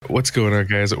What's going on,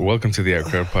 guys? Welcome to the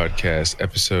Outcrowd Podcast,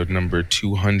 episode number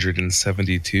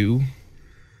 272,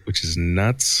 which is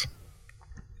nuts.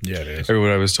 Yeah, it is.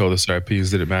 Everyone I was told the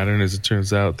SRPs didn't matter, and as it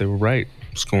turns out, they were right.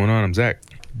 What's going on? I'm Zach.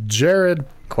 Jared.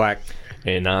 Quack.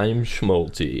 And I'm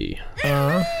Schmolty.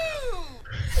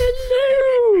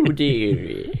 Hello,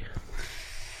 dearie.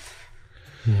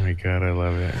 Oh my god, I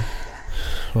love it.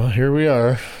 Well, here we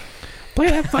are. Play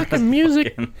that fucking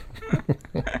music.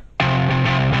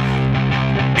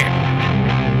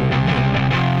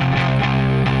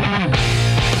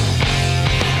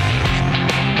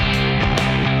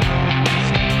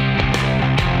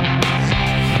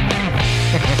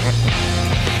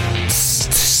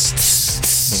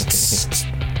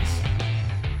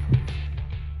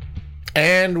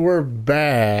 And we're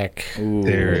back. Ooh.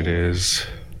 There it is.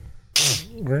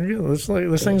 This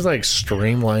thing's like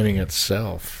streamlining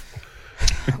itself.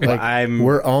 Like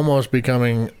we're almost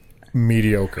becoming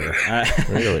mediocre.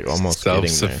 Really, almost getting there.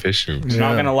 Self-sufficient. I'm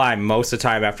not gonna lie, most of the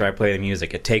time after I play the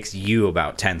music, it takes you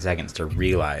about 10 seconds to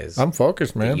realize I'm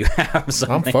focused, man. you have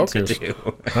something to do.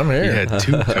 I'm here. You had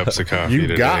 2 cups of coffee You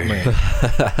today. got me.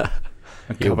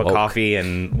 A cup of coffee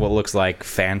and what looks like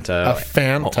Fanta. A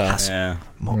Fanta. Yeah.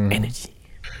 More energy.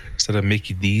 Is that a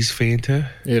Mickey D's Fanta?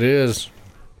 It is.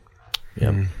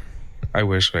 Yep. I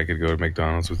wish I could go to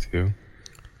McDonald's with you.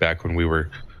 Back when we were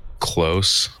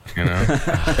close, you know?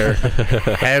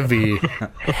 Heavy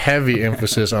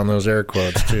emphasis on those air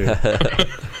quotes, too.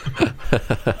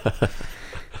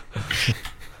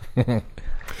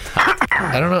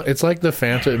 I don't know. It's like the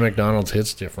Fanta at McDonald's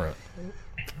hits different.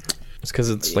 It's because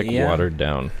it's like Yeah. watered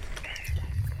down.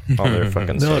 All their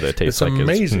fucking No, soda tastes like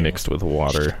amazing. it's mixed with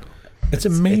water. It's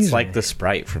amazing. It's like the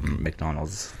Sprite from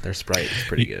McDonald's. Their Sprite is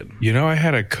pretty good. You know, I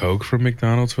had a Coke from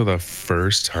McDonald's for the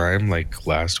first time like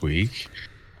last week,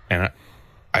 and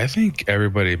I think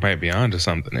everybody might be onto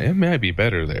something. It might be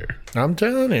better there. I'm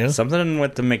telling you. Something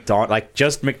with the like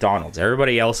just McDonald's.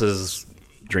 Everybody else's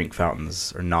drink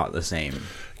fountains are not the same.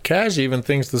 Kaz even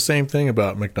thinks the same thing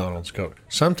about McDonald's Coke.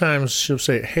 Sometimes she'll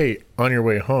say, hey, on your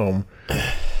way home,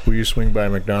 will you swing by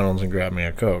McDonald's and grab me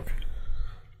a Coke?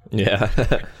 Yeah.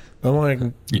 I'm like,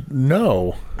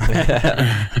 no.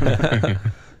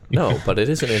 No, but it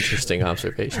is an interesting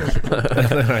observation. And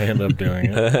then I end up doing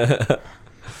it.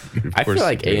 I feel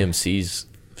like AMC's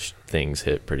things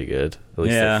hit pretty good. At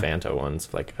least the Fanta ones.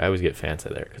 Like, I always get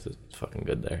Fanta there because it's fucking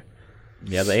good there.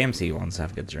 Yeah, the AMC ones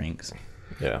have good drinks.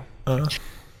 Yeah.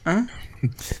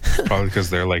 Probably because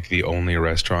they're like the only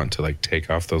restaurant to like take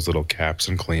off those little caps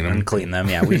and clean them. And clean them,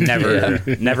 yeah. We've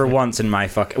never once in my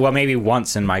maybe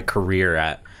once in my career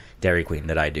at Dairy Queen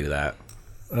did I do that.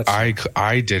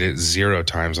 I did it 0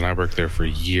 times, and I worked there for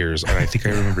years, and I think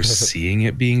I remember seeing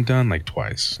it being done like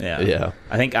twice. Yeah.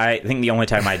 I think the only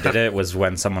time I did it was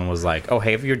when someone was like, "Oh,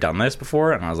 hey, have you done this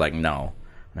before?" And I was like, "No."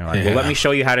 And they're like, "Well, let me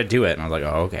show you how to do it." And I was like,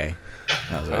 "Oh, okay."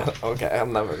 That was it. Okay,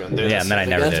 I'm never going to do this. Yeah, and then I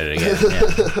never did it again.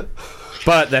 Yeah.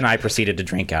 But then I proceeded to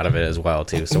drink out of it as well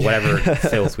too. So whatever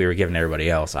filth we were giving everybody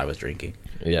else, I was drinking.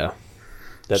 Yeah.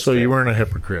 So you weren't a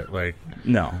hypocrite, like,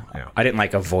 No, Yeah. I didn't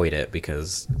like avoid it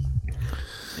because,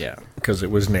 because it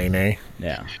was nay.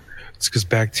 yeah. It's because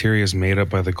bacteria is made up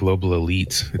by the global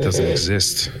elite. It doesn't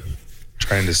exist.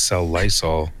 Trying to sell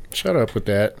Lysol. Shut up with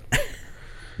that.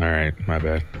 All right, my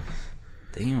bad.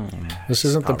 Damn. This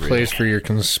isn't the place for your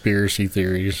conspiracy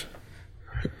theories.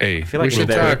 Hey, I feel like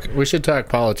We should talk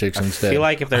politics I instead. feel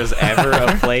like if there's ever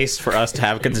a place for us to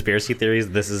have conspiracy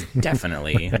theories, this is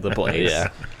definitely the place. Yeah.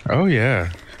 oh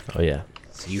yeah. Oh, yeah.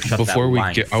 So you shut Before that we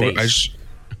lying get, face.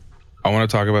 I want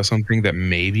to talk about something that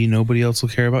maybe nobody else will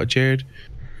care about, Jared.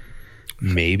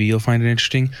 Maybe you'll find it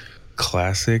interesting.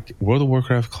 Classic World of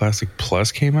Warcraft Classic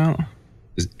Plus came out.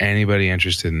 Is anybody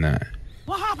interested in that?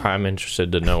 I'm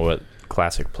interested to know what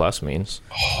Classic Plus means.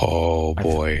 Oh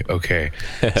boy. Okay.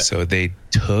 So they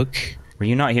took Were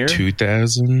you not here?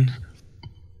 2000.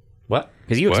 What?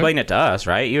 Because you What? explained it to us,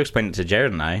 right? You explained it to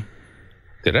Jared and I.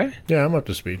 Did I? Yeah, I'm up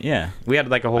to speed. Yeah. We had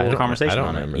like a whole I conversation don't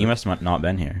on it. remember. You must have not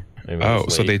been here. Maybe I Oh,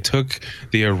 was so late. they took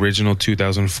the original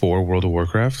 2004 World of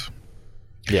Warcraft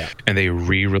Yeah. and they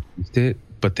re-released it,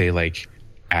 but they like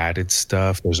added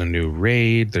stuff. There's a new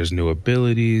raid, there's new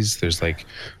abilities, there's like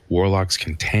warlocks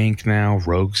can tank now,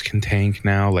 rogues can tank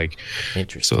now, like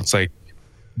Interesting. so it's like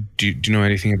do you know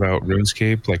anything about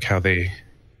RuneScape, like how they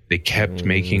kept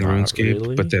making Not RuneScape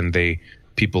really. but then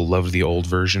people loved the old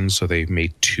version, so they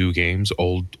made 2 games,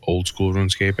 old school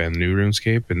RuneScape and new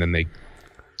RuneScape, and then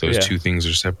those 2 things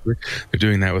are separate. They're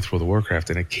doing that with World of Warcraft,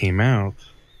 and it came out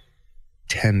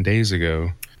 10 days ago.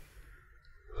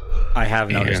 I have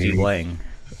noticed you And- playing.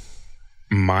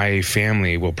 My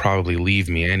family will probably leave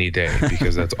me any day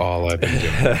because that's all I've been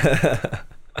doing.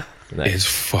 Nice. It's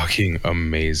fucking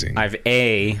amazing. I've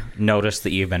A, noticed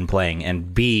that you've been playing,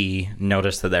 and B,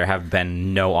 noticed that there have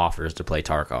been no offers to play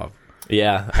Tarkov.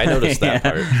 Yeah, I noticed that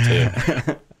part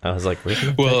too. I was like,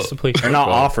 well, to play they're not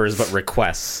offers, but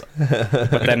requests.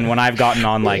 But then when I've gotten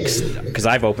on, like, because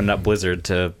I've opened up Blizzard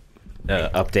to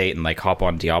update and like hop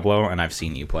on Diablo, and I've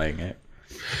seen you playing it.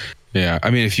 Yeah, I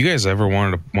mean, if you guys ever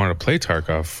wanted to play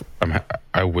Tarkov,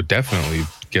 I would definitely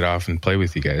get off and play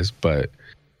with you guys. But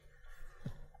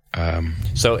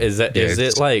so is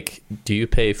it like, do you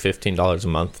pay $15 a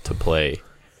month to play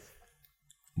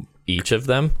each of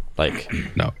them? Like,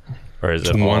 no. Or is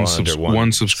it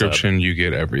one subscription? You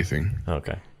get everything.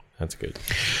 Okay, that's good.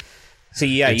 See,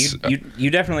 yeah,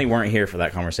 you definitely weren't here for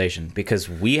that conversation, because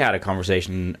we had a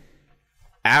conversation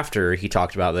after he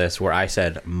talked about this where I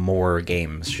said more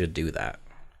games should do that.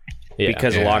 Yeah.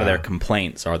 Because a lot of their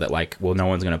complaints are that, like, well, no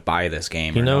one's going to buy this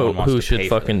game. You know who should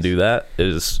fucking do that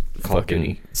is Call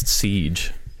fucking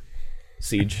Siege.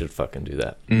 Siege should fucking do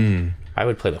that. I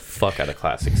would play the fuck out of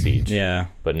classic Siege. Yeah.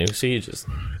 But new Siege is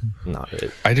not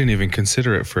it. I didn't even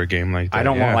consider it for a game like that. I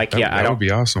don't want, that would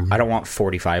be awesome. I don't want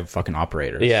 45 fucking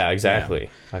operators. Yeah, exactly. Yeah.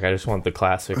 Like, I just want the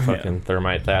classic fucking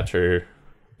Thermite Thatcher,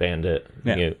 Bandit,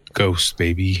 Ghost,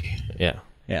 baby. Yeah.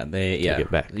 Yeah,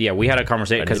 get back. Yeah, we had a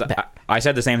conversation, because I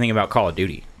said the same thing about Call of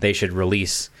Duty. They should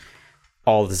release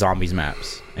all the zombies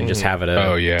maps and just have it a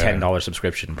 $10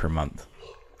 subscription per month.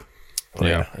 Oh,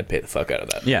 yeah, I'd pay the fuck out of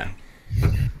that. Yeah.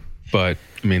 But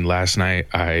I mean, last night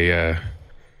I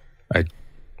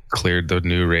cleared the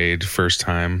new raid first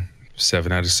time,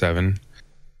 7 out of 7,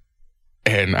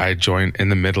 and I joined in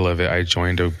the middle of it. I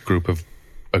joined a group of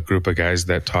guys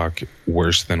that talk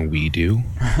worse than we do.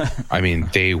 I mean,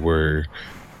 they were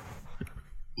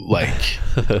like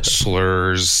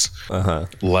slurs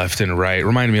left and right.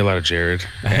 Reminded me a lot of Jared.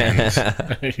 And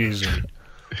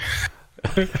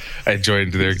I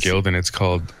joined their guild, and it's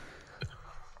called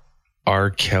R.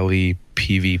 Kelly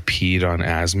PvP'd on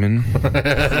Asman.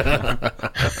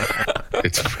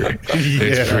 It's pretty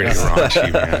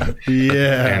raunchy, man.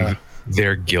 Yeah. And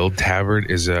their guild tabard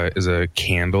is a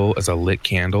candle, is a lit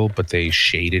candle, but they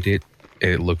shaded it.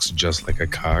 It looks just like a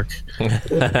cock.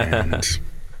 And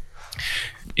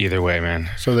either way, man.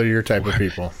 So they're your type of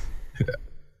people.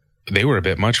 They were a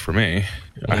bit much for me.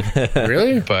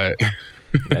 Really? But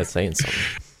that's saying something.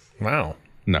 Wow.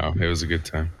 No, it was a good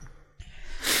time.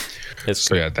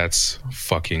 So yeah, that's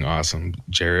fucking awesome.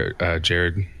 Jared,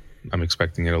 I'm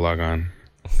expecting you to log on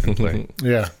and play.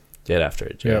 Yeah. Get after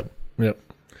it, Jared. Yep.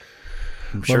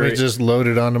 Let me just load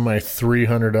it onto my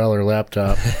 $300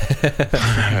 laptop.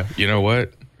 You know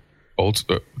what? Old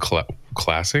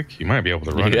classic. You might be able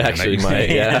to run it. You actually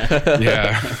might. Yeah.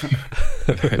 Yeah.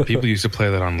 People used to play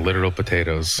that on literal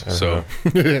potatoes. So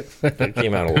that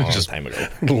came out a long time ago.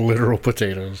 Literal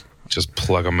potatoes. Just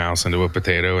plug a mouse into a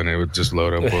potato and it would just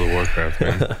load up World of Warcraft.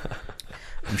 Man.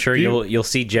 I'm sure you'll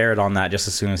see Jared on that just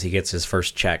as soon as he gets his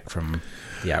first check from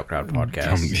the Outcrowd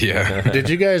podcast. Yeah. Did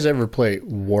you guys ever play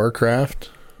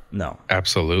Warcraft? No.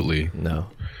 Absolutely. No.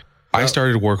 I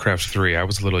started Warcraft 3. I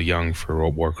was a little young for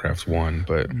Warcraft 1,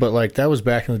 but like that was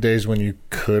back in the days when you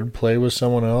could play with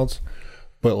someone else,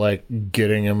 but like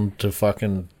getting them to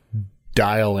fucking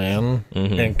dial in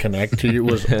and connect to you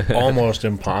was almost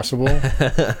impossible.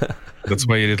 That's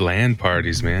why you did LAN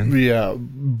parties, man. Yeah,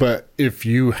 but if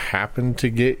you happen to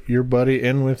get your buddy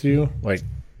in with you, like,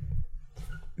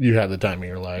 you had the time of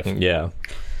your life. Yeah.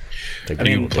 I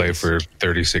mean, you play for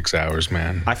 36 hours,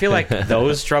 man. I feel like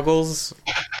those struggles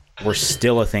were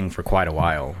still a thing for quite a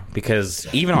while,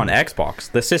 because even on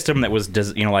Xbox, the system that was,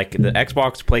 like the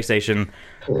Xbox, PlayStation,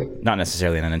 not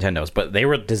necessarily the Nintendo's, but they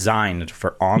were designed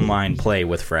for online play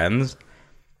with friends.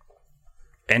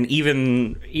 And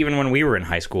even when we were in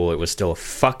high school, it was still a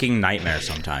fucking nightmare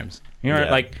sometimes. You know,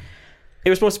 like, it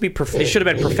was supposed to be, it should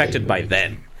have been perfected by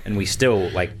then. And we still,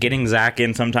 like, getting Zach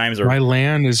in sometimes. Or my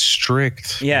LAN is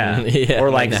strict. Yeah.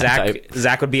 Or, like,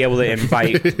 Zach would be able to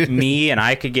invite me and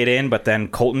I could get in, but then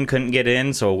Colton couldn't get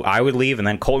in, so I would leave, and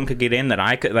then Colton could get in, then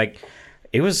I could, like...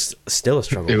 It was still a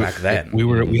struggle back then.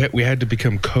 We had to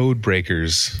become code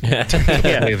breakers to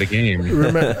play the game.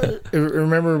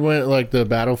 Remember when, like, the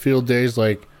Battlefield days,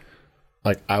 like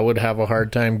I would have a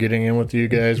hard time getting in with you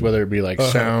guys, whether it be like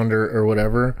sound or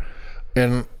whatever.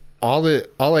 And all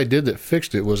I did that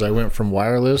fixed it was I went from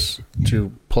wireless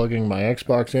to plugging my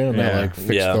Xbox in, and that like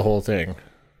fixed the whole thing.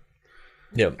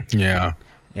 Yep. Yeah.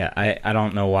 Yeah. I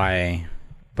don't know why.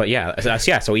 But yeah,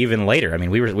 so even later, I mean,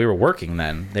 we were working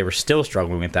then. They were still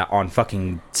struggling with that on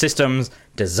fucking systems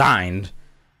designed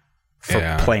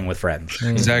for playing with friends.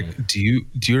 Zach, do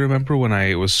you remember when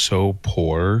I was so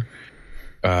poor?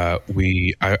 I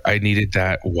needed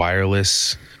that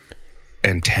wireless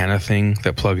antenna thing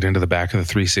that plugged into the back of the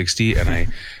 360,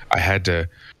 and I had to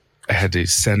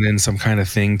send in some kind of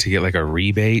thing to get like a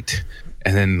rebate,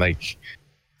 and then like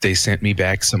they sent me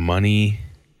back some money,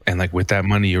 and like with that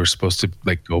money you were supposed to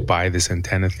like go buy this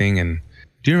antenna thing. And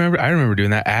do you remember? I remember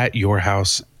doing that at your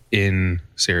house in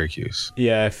Syracuse.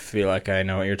 Yeah, I feel like I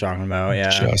know what you're talking about.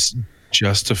 Yeah,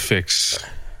 just to fix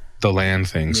the LAN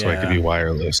thing so I could be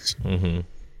wireless. Mm-hmm.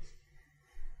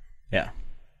 Yeah.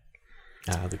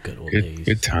 The good old days.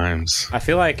 Good times. I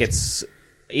feel like it's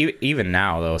even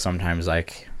now though. Sometimes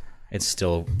like it's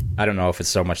still. I don't know if it's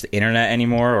so much the internet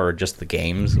anymore or just the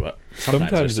games. But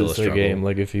sometimes it's the game.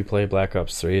 Like if you play Black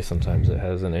Ops 3, sometimes it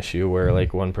has an issue where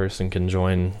like one person can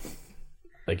join.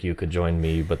 Like you could join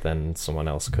me, but then someone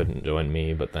else couldn't join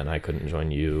me, but then I couldn't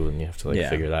join you, and you have to like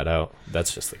figure that out.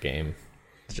 That's just the game.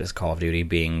 It's just Call of Duty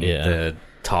being the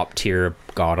top tier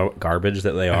garbage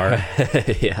that they are.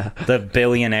 Yeah. The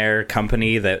billionaire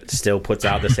company that still puts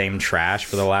out the same trash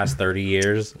for the last 30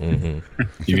 years. Mm-hmm.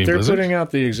 If they're putting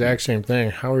out the exact same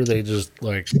thing, how are they just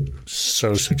like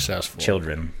so successful?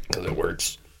 Children. Because it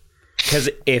works. Because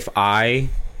if I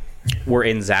were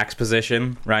in Zach's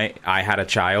position, right, I had a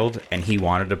child and he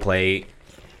wanted to play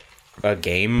a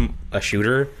game, a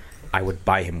shooter, I would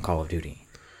buy him Call of Duty.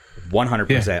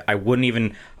 100%. Yeah. I wouldn't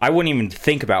even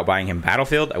think about buying him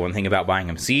Battlefield. I wouldn't think about buying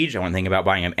him Siege. I wouldn't think about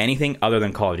buying him anything other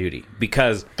than Call of Duty,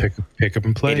 because pick up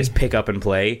and play. It is pick up and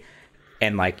play,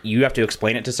 and like you have to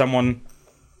explain it to someone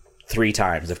 3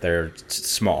 times if they're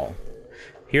small.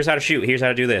 Here's how to shoot. Here's how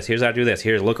to do this. Here's how to do this.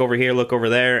 Here, look over here, look over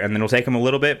there, and then it'll take them a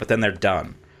little bit, but then they're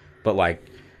done. But like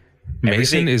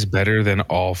Mason is better than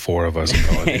all 4 of us in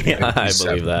Call of Duty. Yeah, I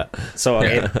believe that. So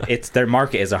it's their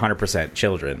market is 100%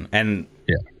 children, and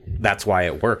that's why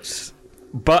it works.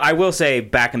 But I will say,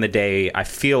 back in the day, I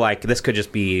feel like this could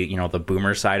just be, you know, the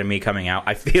boomer side of me coming out.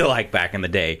 I feel like back in the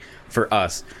day, for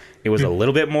us, it was a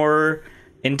little bit more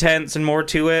intense and more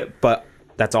to it. But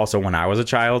that's also when I was a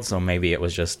child, so maybe it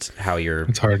was just how you're.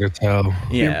 It's hard to tell.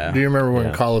 Yeah. Do you remember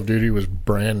when Call of Duty was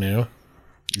brand new?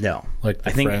 No. Like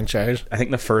the franchise? I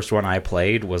think the first one I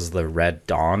played was the Red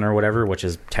Dawn or whatever, which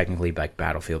is technically like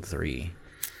Battlefield 3.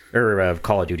 Or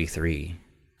Call of Duty 3.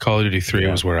 Call of Duty 3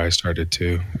 was where I started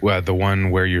too. Well, the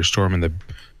one where you're storming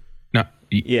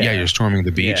you're storming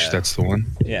the beach. Yeah. That's the one.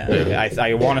 Yeah.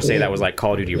 I want to say that was like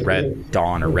Call of Duty Red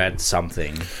Dawn or Red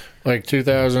something. Like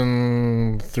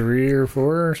 2003 or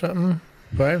 4 or something?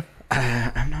 5?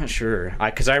 I'm not sure.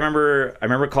 Because I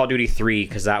remember Call of Duty 3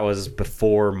 because that was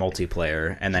before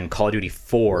multiplayer, and then Call of Duty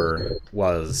 4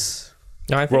 was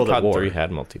I think World at War. 3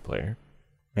 had multiplayer.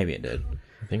 Maybe it did.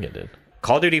 I think it did.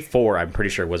 Call of Duty 4, I'm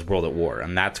pretty sure, was World at War,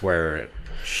 and that's where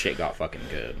shit got fucking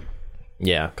good.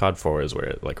 Yeah, COD 4 is where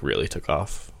it like really took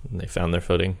off, and they found their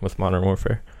footing with Modern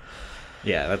Warfare.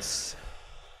 Yeah, that's.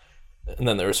 And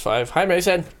then there was 5. Hi,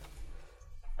 Mason.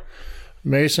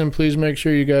 Mason, please make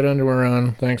sure you got underwear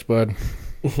on. Thanks, bud.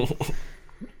 These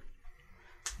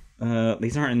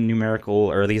aren't in numerical,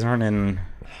 or these aren't in.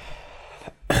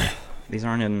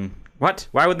 What?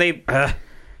 Why would they?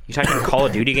 You type in Call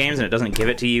of Duty games and it doesn't give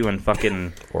it to you in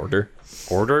fucking order.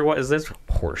 What is this?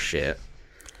 Horse shit.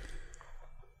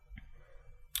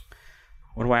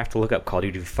 What do I have to look up Call of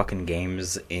Duty fucking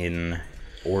games in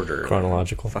order?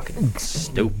 Chronological. Fucking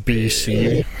stupid.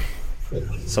 BC.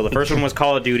 So the first one was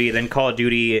Call of Duty, then Call of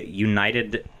Duty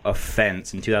United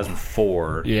Offense in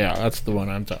 2004. Yeah, that's the one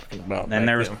I'm talking about. Then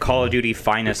there was Call of Duty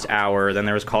Finest Hour. Then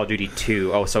there was Call of Duty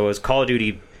 2. Oh, so it was Call of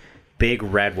Duty Big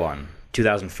Red One,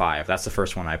 2005. That's the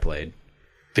first one I played.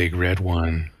 Big Red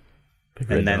One.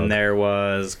 And then there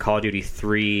was Call of Duty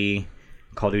 3,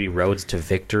 Call of Duty Roads to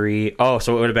Victory. Oh,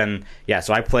 so it would have been... Yeah,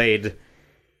 so I played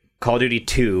Call of Duty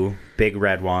 2, Big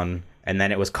Red One, and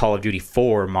then it was Call of Duty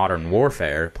 4, Modern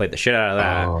Warfare. Played the shit out of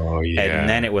that. Oh, yeah. And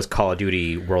then it was Call of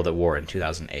Duty World at War in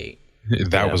 2008.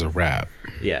 That was a wrap.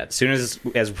 Yeah, as soon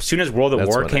as World at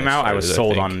War came out, I was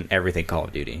sold on everything Call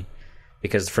of Duty.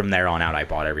 Because from there on out, I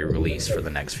bought every release for the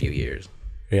next few years.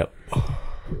 Yep.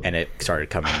 And it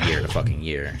started coming year to fucking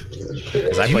year. Do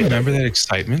you remember that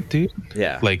excitement, dude?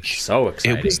 Yeah. Like, so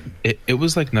exciting. It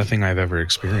was like nothing I've ever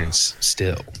experienced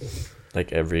still.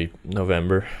 Like every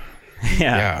November.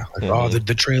 Yeah. Like, oh,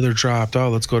 the trailer dropped. Oh,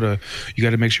 let's go to. You got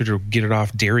to make sure to get it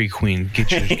off Dairy Queen.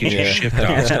 Get your shift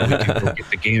off so we can go get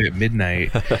the game at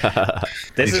midnight.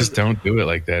 They just don't do it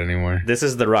like that anymore. This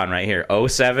is the run right here.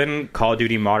 07 Call of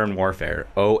Duty Modern Warfare.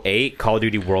 08 Call of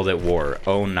Duty World at War.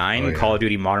 09 Call of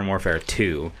Duty Modern Warfare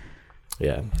 2.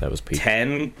 Yeah, that was peak.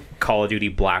 10 Call of Duty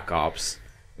Black Ops.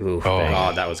 Ooh,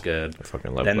 God, that was good. I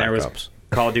fucking love Then Black there was Ops.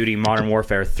 Call of Duty Modern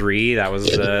Warfare 3. That was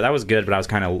good, but I was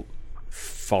kind of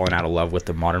falling out of love with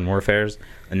the Modern Warfares.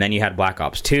 And then you had Black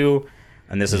Ops 2,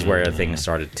 and this is where things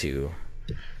started to.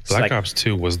 Black Ops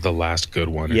 2 was the last good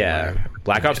one. Yeah,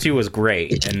 Black Ops 2 was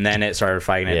great, and then it started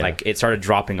fighting it. Like it started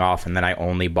dropping off, and then I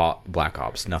only bought Black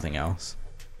Ops, nothing else.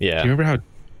 Yeah. Do you remember how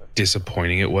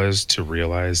disappointing it was to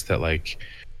realize that like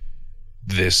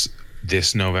this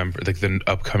November, like the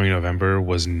upcoming November,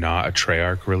 was not a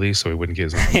Treyarch release, so we wouldn't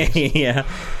get zombies.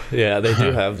 Yeah, they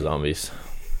do have zombies.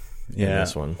 Yeah, in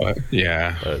this one. But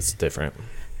It's different.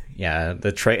 Yeah,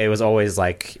 it was always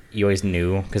like you always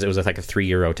knew because it was like a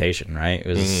 3-year rotation, right? It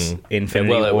was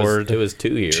Infinity Ward. It was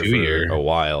 2 years for a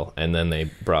while, and then they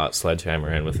brought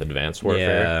Sledgehammer in with Advanced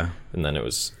Warfare, and then it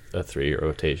was a 3-year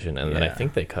rotation, and then I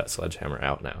think they cut Sledgehammer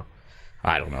out now.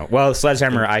 I don't know. Well,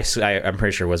 Sledgehammer, I'm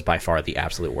pretty sure was by far the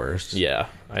absolute worst. Yeah,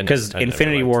 because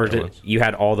Infinity Ward, you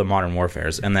had all the Modern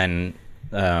Warfares, and then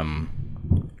Treyarch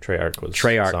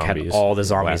had all the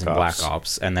zombies in Black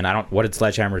Ops, and then what did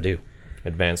Sledgehammer do?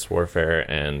 Advanced Warfare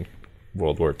and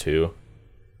World War II.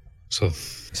 So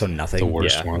nothing. The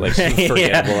worst one. Like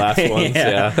forgettable last ones.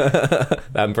 Yeah.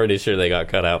 I'm pretty sure they got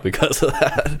cut out because of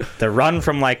that. The run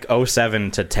from like 07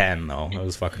 to 10 though, it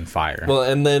was fucking fire. Well,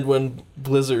 and then when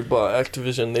Blizzard bought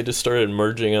Activision, they just started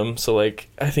merging them. So like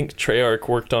I think Treyarch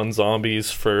worked on zombies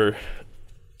for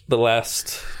the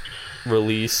last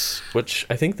release, which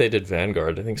I think they did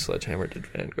Vanguard. I think Sledgehammer did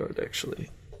Vanguard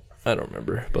actually. I don't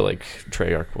remember, but like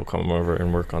Treyarch will come over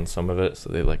and work on some of it,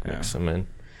 so they like mix them in.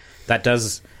 That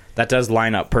does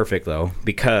line up perfect though,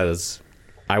 because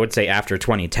I would say after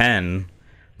 2010,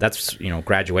 that's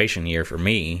graduation year for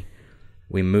me.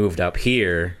 We moved up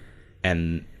here,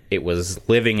 and it was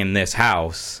living in this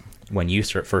house when you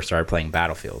first started playing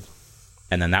Battlefield,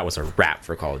 and then that was a wrap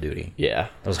for Call of Duty. Yeah,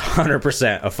 it was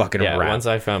 100% a fucking wrap. Once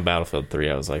I found Battlefield 3,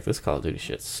 I was like, this Call of Duty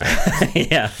shit sucks.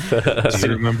 Yeah.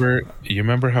 Do you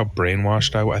remember how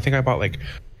brainwashed I was? I think I bought like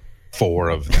 4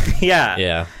 of them.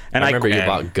 Yeah. And I remember you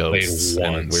bought Ghosts,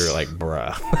 and we were like,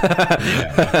 bruh.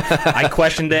 I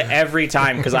questioned it every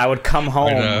time because I would come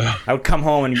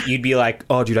home. And you'd be like,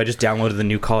 "Oh, dude, I just downloaded the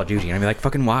new Call of Duty," and I'd be like,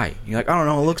 "Fucking why?" And you're like, "I don't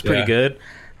know, it looks pretty good."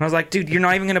 And I was like, "Dude, you're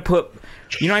not even gonna put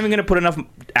enough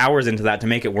hours into that to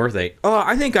make it worth it." "Oh,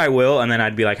 I think I will." And then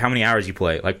I'd be like, "How many hours you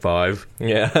play?" "Like 5."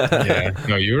 Yeah.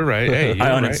 No, you were right. Hey, I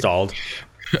uninstalled.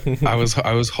 Right.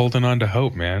 I was holding on to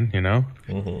hope, man.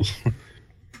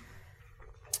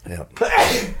 Yeah.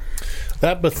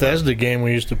 That Bethesda game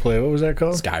we used to play, what was that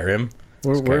called? Skyrim.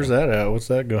 Where's that at? What's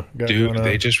that Dude,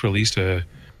 they just released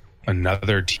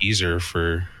another teaser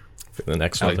for the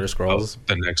next Elder Scrolls.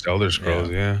 The next Elder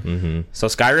Scrolls, yeah. Mm-hmm. So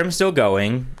Skyrim's still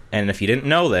going, and if you didn't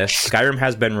know this, Skyrim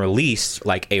has been released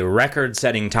like a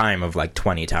record-setting time of like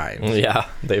 20 times. Yeah,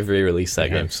 they've re-released that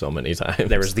game so many times.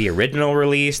 There was the original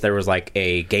release. There was like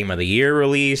a Game of the Year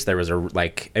release. There was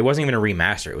it wasn't even a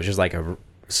remaster. It was just like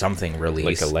something release,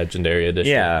 like a legendary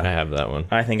edition. Yeah, I have that one.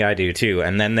 I think I do too.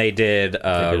 And then they did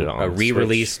a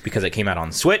re-release Switch. Because it came out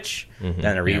on Switch.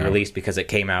 Then a re-release because it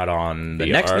came out on the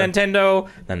VR. next Nintendo.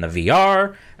 Then the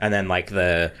VR, and then like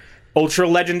the Ultra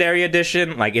Legendary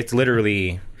Edition. Like it's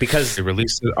literally because they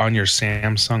released it on your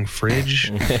Samsung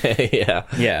fridge.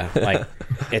 yeah. Like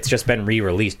it's just been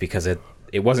re-released because it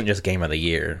wasn't just Game of the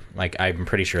Year. Like I'm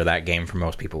pretty sure that game for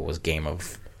most people was Game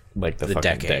of like the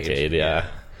decade. Yeah.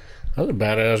 That was a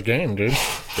badass game, dude.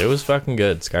 It was fucking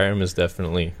good. Skyrim is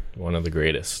definitely one of the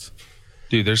greatest.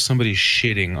 Dude, there's somebody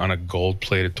shitting on a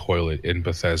gold-plated toilet in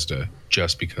Bethesda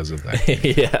just because of that.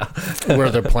 Yeah. Where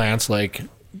the plants like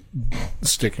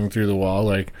sticking through the wall,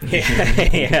 like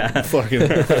yeah. Fucking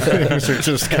things are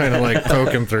just kind of like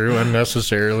poking through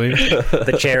unnecessarily.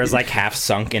 The chair is like half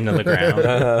sunk into the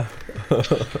ground.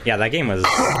 Yeah, that game was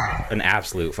an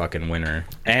absolute fucking winner.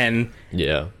 And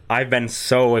yeah, I've been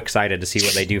so excited to see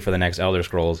what they do for the next Elder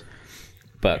Scrolls.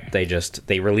 But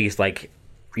they released like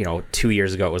 2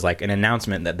 years ago it was like an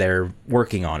announcement that they're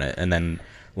working on it, and then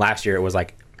last year it was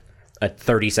like a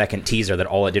 30-second teaser that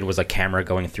all it did was a camera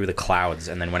going through the clouds,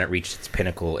 and then when it reached its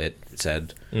pinnacle it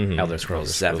said Elder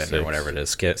Scrolls 7 or whatever it is,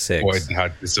 6. Boy, how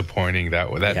disappointing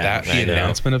that was. The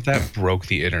announcement of that broke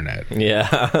the internet.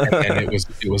 Yeah. and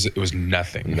it was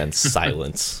nothing. And then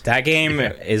silence. That game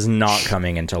is not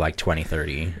coming until like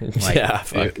 2030.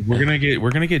 Like, we're gonna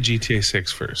get GTA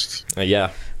 6 first.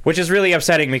 Yeah. Which is really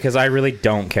upsetting because I really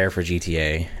don't care for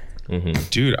GTA. Mm-hmm.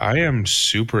 Dude, I am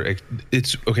super.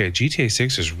 It's okay. GTA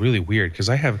 6 is really weird because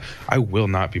I will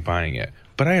not be buying it,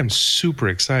 but I am super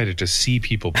excited to see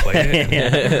people play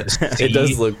it. It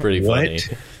does look pretty funny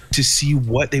to see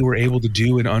what they were able to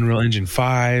do in Unreal Engine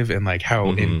 5 and like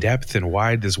how in depth and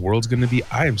wide this world's going to be.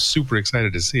 I am super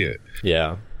excited to see it.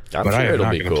 Yeah, but sure I am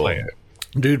not going to play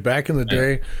it. Dude, back in the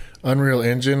day, Unreal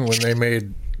Engine, when they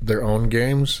made their own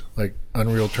games like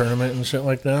Unreal Tournament and shit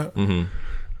like that.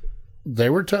 they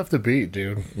were tough to beat,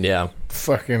 dude. Yeah.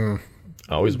 Fucking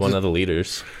Always one of the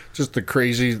leaders. just the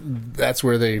crazy. That's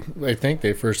where I think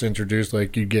they first introduced,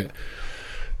 like, you get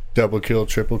double kill,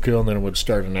 triple kill, and then it would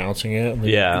start announcing it. And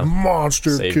Yeah.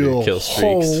 monster Save your kill, kill streaks.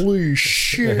 holy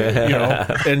shit, you know.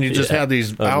 And you just had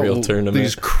these Unreal Tournament.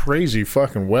 these crazy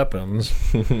fucking weapons,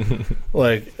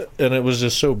 like, and it was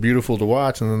just so beautiful to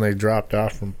watch. And then they dropped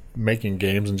off from making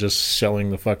games and just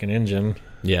selling the fucking engine.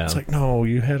 Yeah. It's like, no,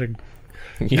 you had a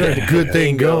good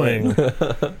thing going.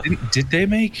 Did they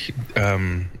make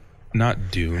not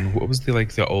Dune? What was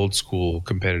the old school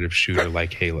competitive shooter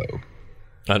like Halo?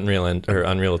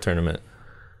 Unreal Tournament.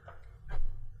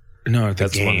 No,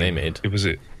 That's the one they made. It was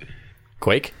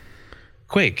Quake?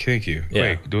 Quake. Thank you.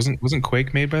 Yeah. Quake. Wasn't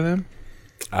Quake made by them?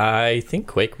 I think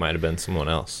Quake might have been someone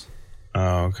else.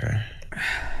 Oh, okay.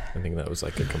 I think that was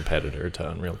like a competitor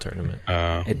to Unreal Tournament.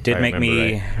 It did make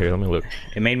me... Right. Here, let me look.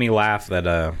 It made me laugh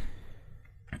that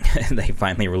they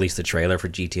finally released the trailer for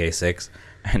GTA 6,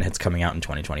 and it's coming out in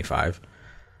 2025.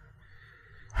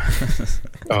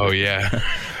 Oh, yeah.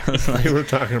 They were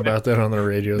talking about that on the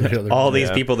radio the other All day.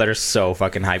 these people that are so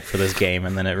fucking hyped for this game,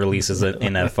 and then it releases it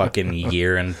in a fucking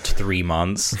year and 3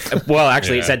 months. Well,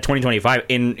 actually, it said 2025.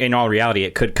 In all reality,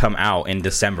 it could come out in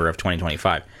December of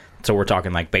 2025. So we're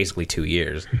talking like basically 2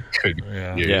 years. Good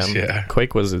years, yeah.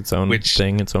 Quake was its own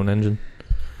thing, its own engine.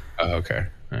 Oh, okay.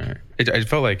 All right. It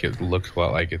felt like it looked a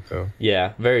lot like it, though.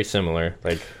 Yeah, very similar.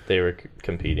 Like, they were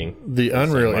competing. The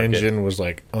Unreal Engine was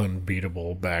like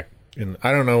unbeatable back in.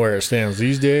 I don't know where it stands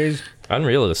these days.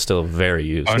 Unreal is still very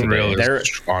used. Unreal They're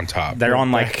is on top. They're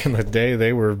on Back like in the day,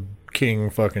 they were king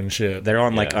fucking shit. they're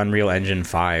on like Unreal Engine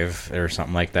 5 or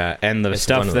something like that. And the It's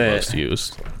stuff one of the that most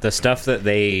used. the stuff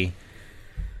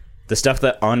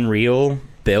that Unreal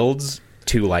builds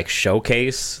to like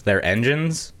showcase their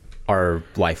engines are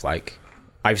lifelike.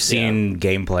 I've seen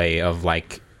gameplay of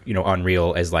like, you know,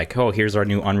 Unreal as like, oh, here's our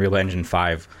new Unreal Engine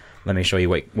 5. Let me show you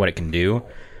what it can do.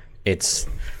 It's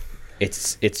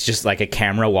just like a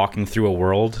camera walking through a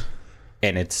world,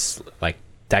 and it's like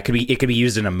it could be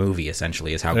used in a movie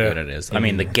essentially is how good it is. I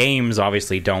mean, the games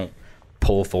obviously don't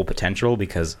pull full potential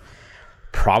because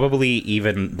probably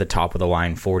even the top of the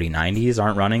line 4090s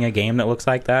aren't running a game that looks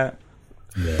like that.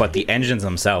 Yeah. But the engines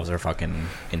themselves are fucking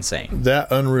insane. That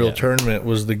Unreal Tournament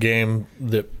was the game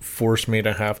that forced me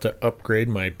to have to upgrade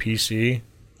my PC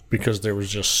because there was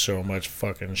just so much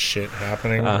fucking shit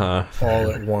happening all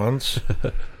at once.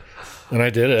 And I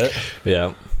did it.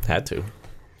 Yeah, had to.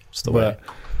 Still But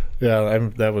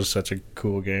that was such a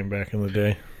cool game back in the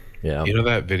day. Yeah. You know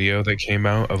that video that came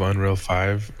out of Unreal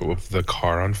 5 with the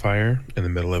car on fire in the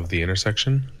middle of the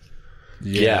intersection?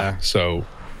 Yeah. So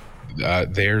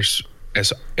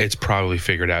it's probably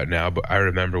figured out now, but I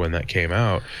remember when that came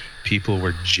out, people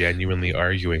were genuinely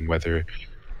arguing whether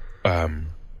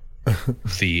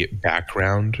the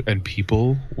background and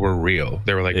people were real.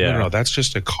 They were like, no, that's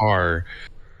just a car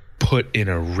put in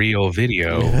a real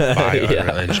video by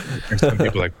Unreal Engine. And some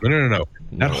people were like, no.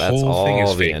 That whole thing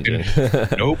is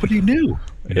fake. Nobody knew.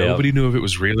 Nobody knew if it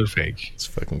was real or fake. It's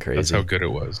fucking crazy. That's how good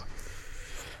it was.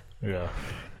 Yeah.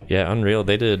 Yeah, Unreal,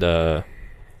 they did...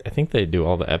 I think they do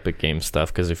all the Epic Games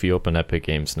stuff, because if you open Epic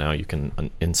Games now, you can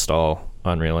install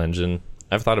Unreal Engine.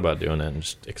 I've thought about doing it and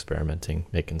just experimenting,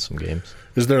 making some games.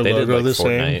 Is their They did, logo like, the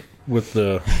Fortnite. same with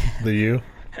the U?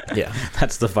 Yeah.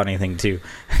 That's the funny thing too.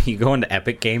 You go into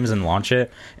Epic Games and launch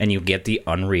it, and you get the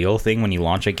Unreal thing when you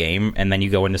launch a game, and then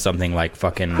you go into something like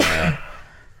fucking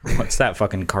what's that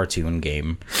fucking cartoon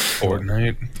game?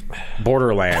 Fortnite?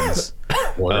 Borderlands.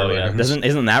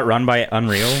 Isn't that run by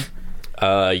Unreal?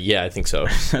 Yeah, I think so.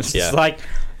 It's like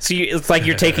it's like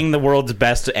you're taking the world's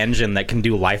best engine that can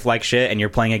do lifelike shit, and you're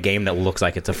playing a game that looks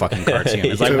like it's a fucking cartoon.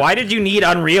 It's like, why did you need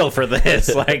Unreal for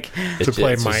this? Like, to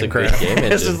play it's just a Minecraft. great game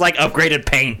this engine. is like upgraded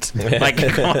paint. Like,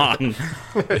 come on.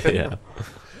 Yeah.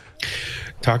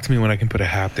 Talk to me when I can put a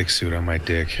haptic suit on my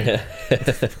dick.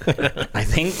 I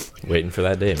think Waiting for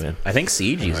that day, man.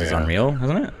 Siege uses Unreal,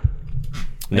 doesn't it?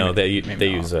 No, they use not.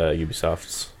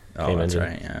 Ubisoft's Oh, game that's engine.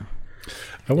 right. Yeah.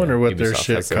 I wonder what their Ubisoft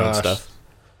shit has their own costs. stuff.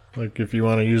 Like, if you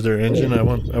want to use their engine, I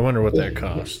wonder what that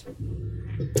costs.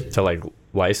 To like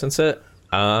license it?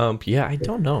 Yeah, I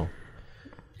don't know.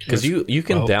 Because you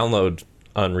can download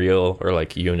Unreal or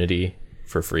like Unity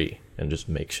for free and just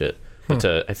make shit. But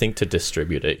I think to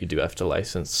distribute it, you do have to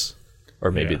license,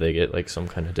 or maybe they get like some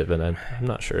kind of dividend. I'm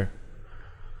not sure.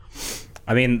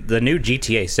 I mean, the new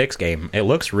GTA 6 game, it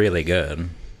looks really good.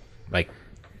 Like,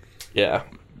 Yeah.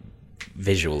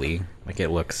 visually, like it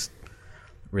looks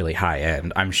really high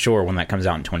end. I'm sure when that comes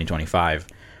out in 2025,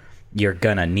 you're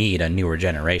gonna need a newer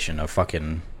generation of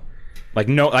fucking Like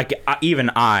no, like even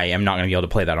I am not going to be able to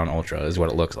play that on Ultra. Is what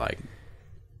it looks like.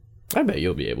 I bet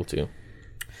you'll be able to.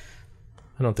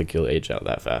 I don't think you'll age out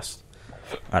that fast.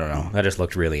 I don't know. That just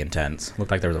looked really intense.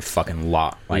 Looked like there was a fucking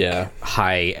lot. Like Yeah.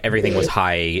 high. Everything was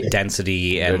high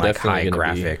density and like high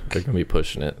graphic. They're gonna be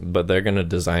pushing it, but they're gonna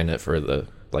design it for the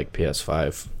like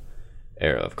PS5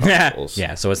 era of consoles.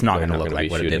 Yeah. So it's not going to look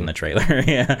like what it did in the trailer.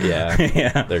 Yeah.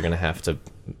 Yeah. They're gonna have to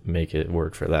make it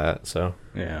work for that. So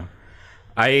yeah.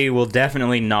 I will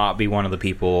definitely not be one of the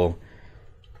people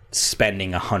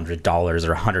spending $100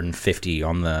 or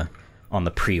 $150 on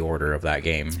the pre-order of that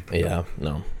game. yeah,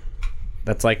 no.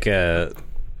 That's like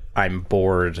I'm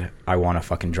bored, I want to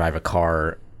fucking drive a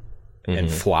car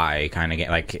and fly kind of game.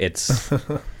 Like it's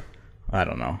I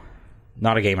don't know.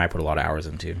 Not a game I put a lot of hours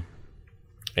into.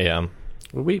 Yeah.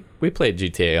 We played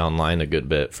GTA Online a good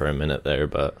bit for a minute there,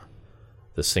 but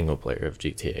the single player of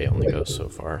GTA only goes so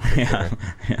far. Yeah.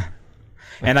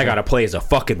 And I gotta play as a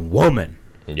fucking woman.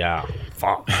 Yeah.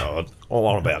 Fuck, God. I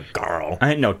want to be a girl.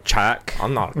 I ain't no chick.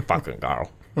 I'm not a fucking girl.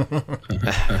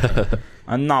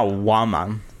 I'm not a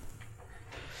woman.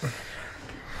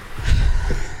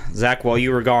 Zach, while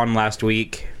you were gone last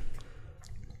week,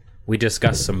 we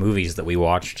discussed some movies that we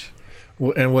watched.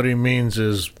 And what he means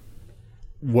is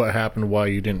what happened while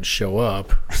you didn't show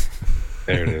up.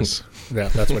 There it is. Yeah,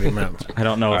 that's what he meant. I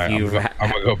don't know if you've...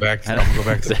 I'm gonna go back. I'm gonna go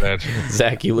back to bed.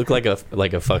 Zach, you look like a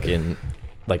fucking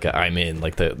I'm in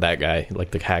like that guy,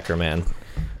 like the hacker man.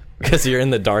 Because you're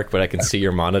in the dark, but I can see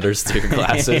your monitors through your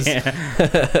glasses.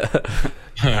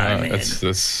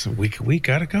 We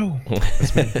gotta go.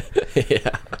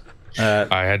 Yeah.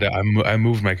 I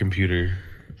moved my computer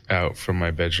out from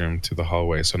my bedroom to the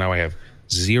hallway, so now I have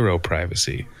zero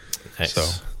privacy. Nice. So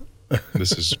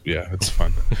this is it's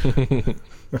fun.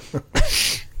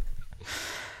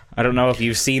 I don't know if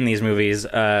you've seen these movies.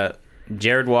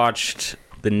 Jared watched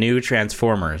the new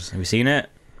Transformers. Have you seen it?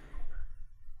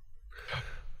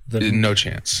 No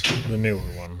chance. The newer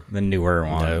one. The newer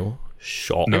one. No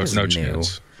shot. No was new.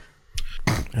 chance.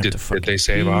 Did they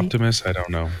save Optimus? I don't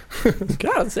know.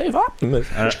 God save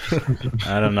Optimus.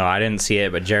 I don't know. I didn't see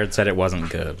it, but Jared said it wasn't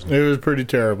good. It was pretty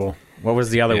terrible. What was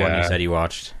the other one you said you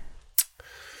watched?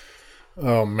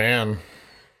 Oh, man.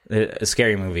 A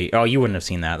scary movie. Oh, you wouldn't have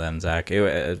seen that then, Zach. I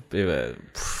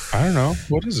don't know.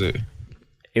 What is it?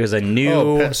 It was a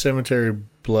new... Pet Cemetery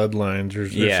Bloodlines or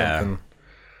something.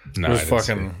 No, It was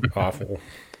fucking awful.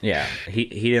 Yeah, he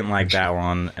didn't like that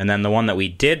one. And then the one that we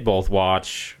did both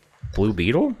watch, Blue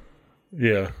Beetle?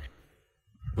 Yeah.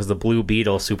 Was the Blue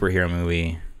Beetle superhero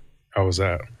movie. How was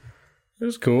that? It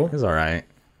was cool. It was all right.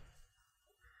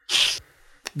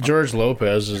 George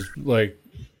Lopez is like...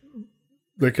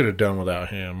 They could have done without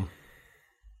him.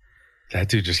 That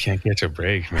dude just can't catch a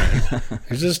break, man.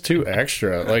 He's just too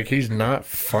extra. Like, he's not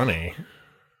funny.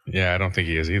 Yeah, I don't think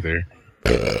he is either.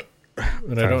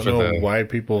 And I don't know why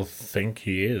people think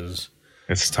he is.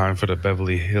 It's time for the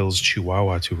Beverly Hills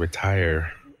Chihuahua to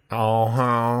retire.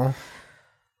 Oh,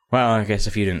 Well, I guess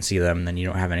if you didn't see them, then you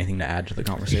don't have anything to add to the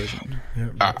conversation.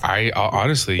 I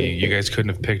honestly, you guys couldn't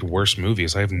have picked worse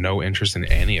movies. I have no interest in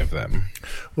any of them.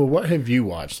 Well, what have you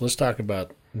watched? Let's talk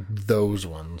about those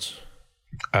ones.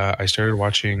 I started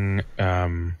watching.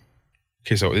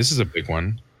 Okay, so this is a big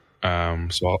one.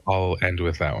 So I'll end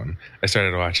with that one. I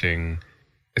started watching.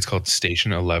 It's called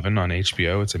Station 11 on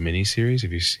HBO. It's a mini series.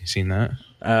 Have you seen that?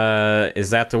 Is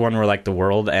that the one where like the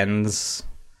world ends?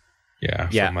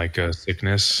 Yeah. From like a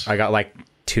sickness. I got like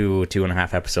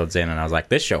 2.5 episodes in, and I was like,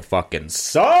 this show fucking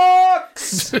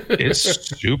sucks.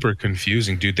 It's super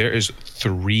confusing, dude. There is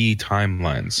 3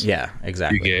 timelines. Yeah,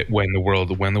 exactly. You get when the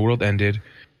world ended.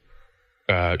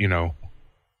 I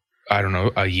don't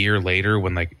know, a year later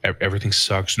when like everything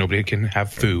sucks, nobody can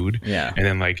have food. Yeah. And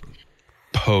then like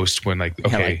post when like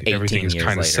everything is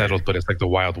kind of settled, but it's like the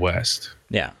Wild West.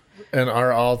 Yeah. And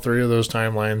are all 3 of those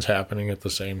timelines happening at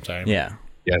the same time? Yeah.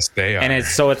 Yes, they are. And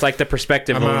it's like the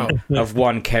perspective of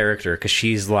one character, because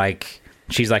she's like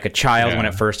a child when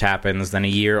it first happens, then a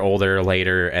year older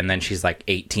later, and then she's like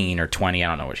 18 or 20. I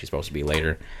don't know what she's supposed to be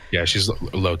later. Yeah, she's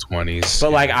low 20s.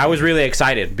 But like I was really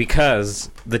excited because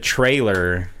the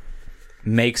trailer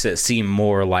makes it seem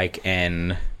more like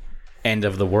an end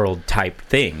of the world type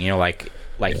thing. Like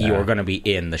you're going to be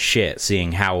in the shit,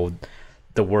 seeing how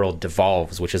the world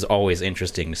devolves, which is always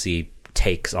interesting to see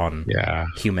takes on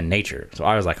human nature. So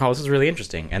I was like, oh, this is really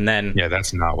interesting. And then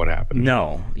that's not what happened.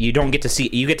 No, you don't get to see.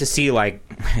 You get to see like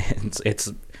it's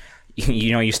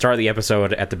you start the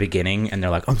episode at the beginning and they're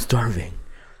like, I'm starving,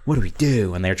 what do we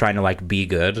do? And they're trying to like be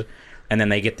good, and then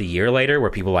they get the year later where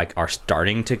people like are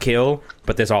starting to kill,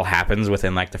 but this all happens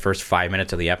within like the first 5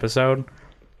 minutes of the episode,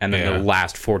 And then the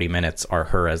last 40 minutes are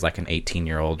her as like an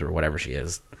 18-year-old or whatever she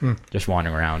is, just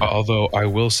wandering around. Although I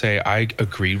will say I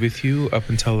agreed with you up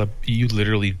until you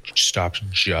literally stopped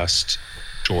just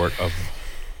short of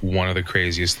one of the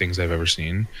craziest things I've ever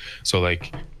seen. So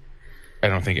like, I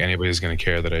don't think anybody's going to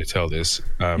care that I tell this.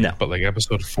 No. But like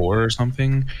episode 4 or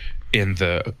something in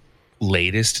the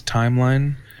latest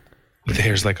timeline,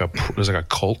 there's like a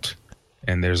cult,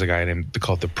 and there's a guy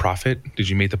called the Prophet. Did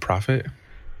you meet the Prophet?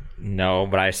 No,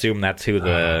 but I assume that's who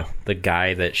the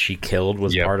guy that she killed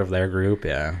was part of their group.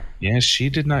 Yeah. Yeah, she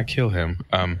did not kill him.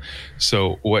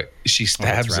 So what she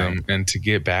stabs him, and to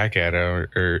get back at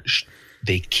her,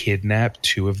 they kidnap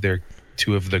two of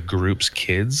the group's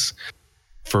kids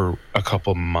for a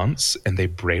couple months, and they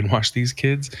brainwash these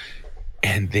kids,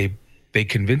 and they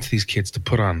convince these kids to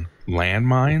put on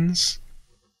landmines,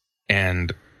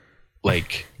 and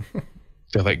like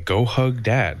they're like, go hug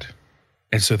dad.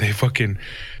 And so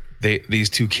these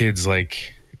two kids,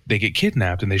 like, they get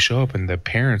kidnapped, and they show up, and the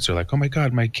parents are like, oh my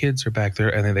God, my kids are back there.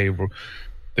 And then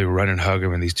they run and hug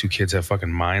them, and these two kids have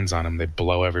fucking mines on them. They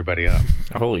blow everybody up.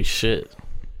 Holy shit.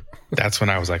 That's when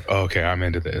I was like, oh, okay, I'm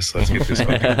into this. Let's get this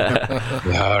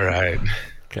fucking... All right.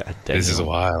 God damn. This is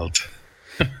wild.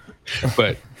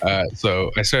 But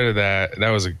so I started that.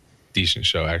 That was a decent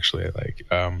show, actually.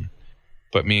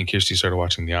 But me and Kirsty started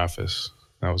watching The Office.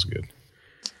 That was good.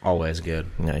 Always good.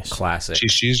 Nice. Classic.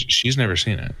 She's never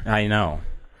seen it. I know.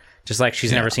 Just like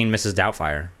she's never seen Mrs.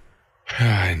 Doubtfire.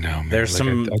 I know, man. There's I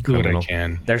do what I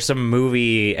can. There's some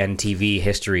movie and TV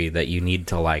history that you need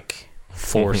to like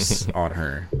force on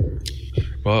her.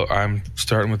 Well, I'm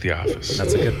starting with The Office.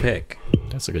 That's a good pick.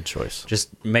 That's a good choice.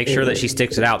 Just make sure that she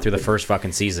sticks it out through the first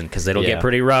fucking season, because it'll get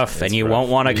pretty rough, and you won't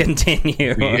want to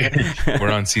continue.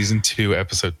 We're on season 2,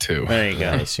 episode 2. There you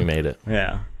go. Nice, you made it.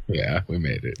 Yeah. Yeah, we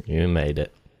made it. You made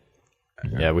it.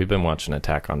 Yeah, we've been watching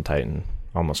Attack on Titan.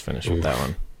 Almost finished with that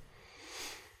one.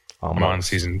 I'm on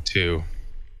season 2.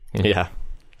 Yeah,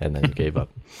 and then you gave up.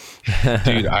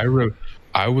 Dude,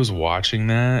 I was watching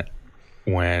that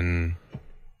when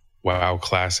WoW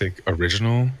Classic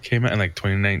Original came out in like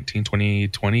 2019,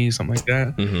 2020, something like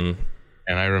that. Mm-hmm.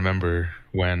 And I remember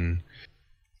when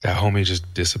that homie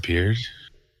just disappeared.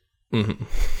 Mm-hmm.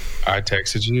 I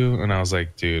texted you, and I was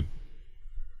like, dude,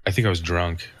 I think I was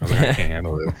drunk. I was like, I can't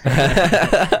handle it.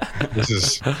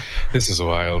 This is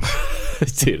wild.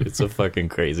 Dude, it's a fucking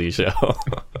crazy show.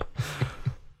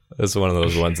 It's one of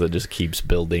those ones that just keeps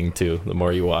building too. The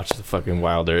more you watch, the fucking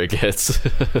wilder it gets.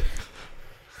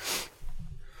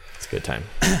 It's a good time.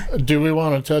 Do we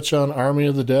want to touch on Army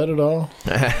of the Dead at all?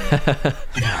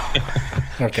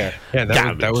 Okay. Yeah,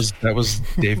 that was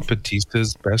Dave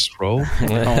Bautista's best role.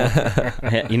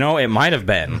 You know, it might have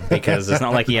been, because it's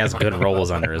not like he has good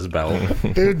roles under his belt.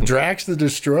 Dude, Drax the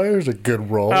Destroyer is a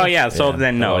good role. Oh yeah, so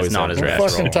then no, it's not his Don't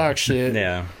best fucking role. talk shit.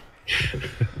 Yeah.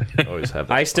 Always have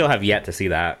that. I still have yet to see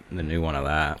the new one of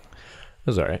that. It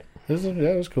was alright.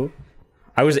 It was cool.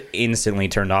 I was instantly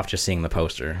turned off just seeing the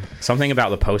poster. Something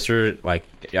about the poster, like,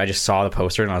 I just saw the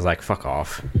poster and I was like, fuck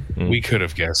off. We could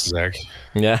have guessed, Zach.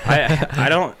 Yeah. I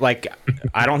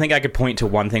don't think I could point to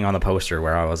one thing on the poster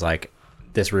where I was like,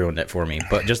 this ruined it for me.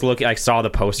 But just I saw the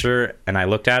poster and I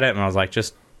looked at it and I was like,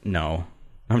 just no.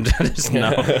 I'm just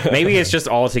no. Maybe it's just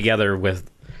all together with,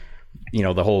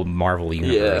 the whole Marvel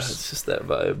universe. Yeah, it's just that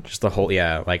vibe. Just the whole,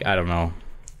 like, I don't know.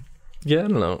 Yeah, I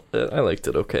don't know. I liked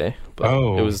it okay. But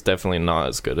it was definitely not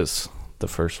as good as the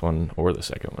first one or the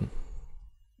second one.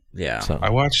 Yeah. So. I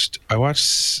watched,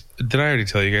 did I already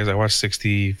tell you guys I watched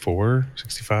 64,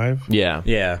 65? Yeah.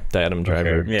 Yeah. The Adam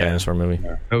Driver dinosaur movie.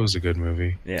 Yeah, that was a good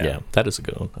movie. Yeah. That is a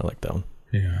good one. I like that one.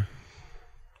 Yeah.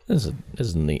 This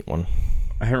is a neat one.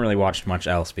 I haven't really watched much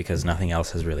else because nothing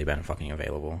else has really been fucking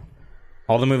available.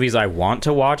 All the movies I want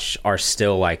to watch are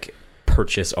still like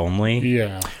purchase only.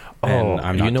 Yeah. I'm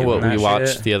not you know what we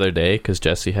watched shit. the other day because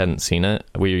Jesse hadn't seen it?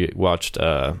 We watched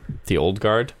The Old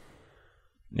Guard.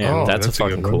 Yeah, that's a that's a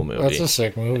fucking good cool one. movie. That's a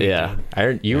sick movie. Yeah,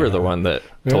 you were the one that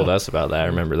told us about that. I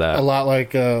remember that. A lot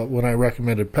like when I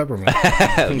recommended Peppermint.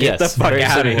 Get the fuck very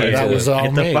out of similar here. That to was all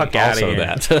Get the me. fuck out of also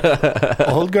here. that.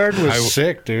 Old Guard was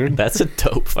sick, dude. That's a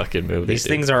dope fucking movie. These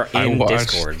dude. things are in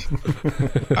Discord.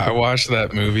 I watched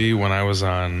that movie when I was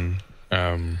on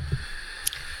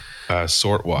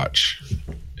Sort Watch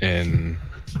in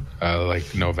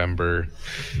like November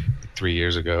 3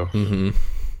 years ago. Mm-hmm.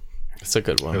 It's a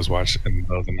good one. I was watching in the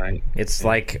middle of the night. It's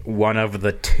like one of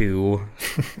the 2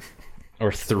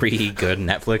 or 3 good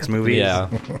Netflix movies. Yeah.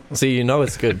 See,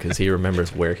 it's good because he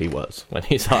remembers where he was when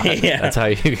he saw it. Yeah. That's how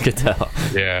you could tell.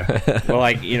 Yeah. Well,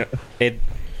 like, I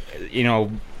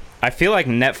feel like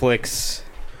Netflix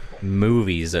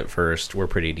movies at first were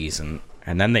pretty decent.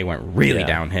 and then they went really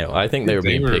downhill. I think they were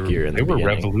being pickier in the beginning. They were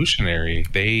revolutionary.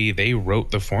 They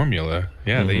wrote the formula.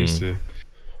 Yeah, they used to.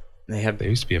 They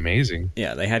used to be amazing.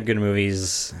 Yeah, they had good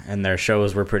movies, and their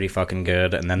shows were pretty fucking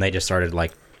good. And then they just started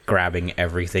like grabbing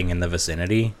everything in the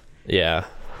vicinity. Yeah,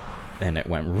 and it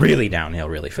went really downhill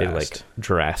really fast. They like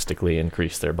drastically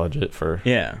increased their budget for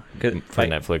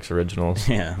Netflix originals.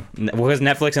 Yeah, because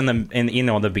Netflix in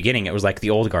the beginning it was like the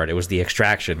old guard. It was The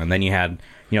Extraction, and then you had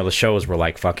the shows were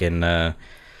like fucking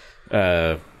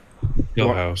Hill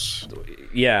House.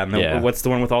 Yeah, and what's the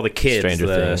one with all the kids?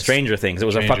 Stranger Things. It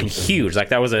was a fucking huge. Like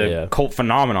that was a cult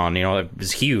phenomenon. It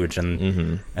was huge,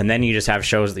 and then you just have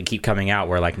shows that keep coming out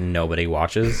where like nobody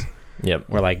watches. Yep.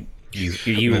 Where like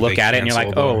you look at it and you're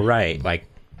like, oh right, like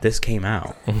this came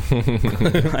out.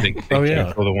 They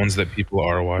cancel the ones that people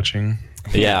are watching.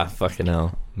 Yeah, fucking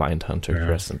hell, Mindhunter,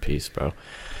 rest in peace, bro.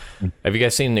 Have you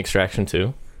guys seen Extraction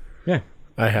 2? Yeah.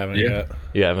 I haven't yet.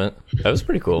 You haven't? That was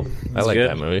pretty cool. I like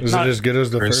that movie. Is it as good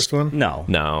as the first one?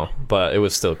 No, but it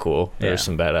was still cool. There's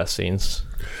some badass scenes.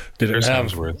 Did it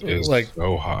have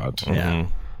so hot? Yeah.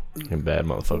 Bad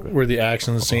motherfucker. Were the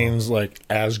action scenes like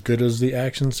as good as the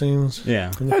action scenes?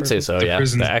 Yeah, I'd say so. The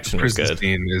action was good.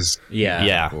 Scene is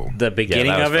cool. The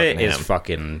beginning of it is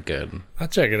fucking good. I'll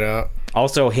check it out.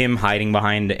 Also, him hiding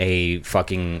behind a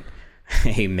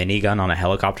minigun on a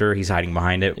helicopter. He's hiding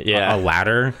behind it. A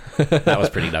ladder. That was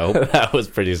pretty dope. That was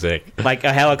pretty sick. Like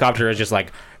a helicopter is just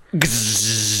like, and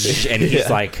he's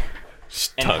like.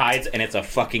 And hides, and it's a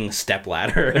fucking step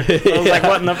ladder. I was like,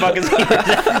 what in the fuck is he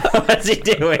what's he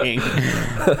doing?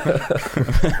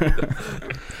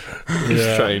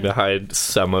 He's trying to hide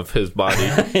some of his body,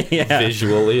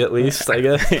 visually at least, I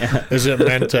guess. Yeah. Is it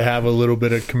meant to have a little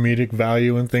bit of comedic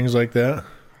value and things like that?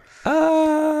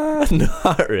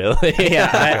 Not really.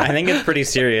 I think it's pretty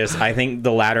serious. I think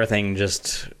the ladder thing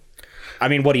just... I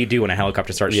mean, what do you do when a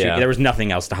helicopter starts shooting? There was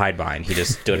nothing else to hide behind. He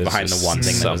just stood behind the one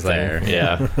thing that was there.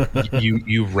 Yeah.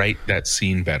 You write that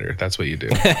scene better. That's what you do.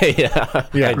 yeah.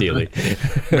 Ideally.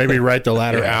 Maybe write the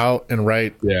ladder out and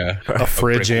write a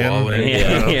fridge in.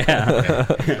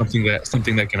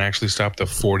 Something that can actually stop the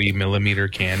 40 millimeter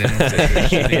cannon.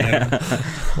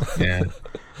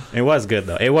 It was good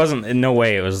though. It wasn't in no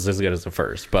way it was as good as the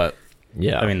first, but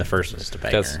I mean the first was just a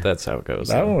banger. That's how it goes.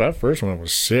 That first one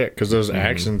was sick because those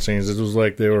action scenes. It was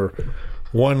like they were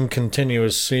one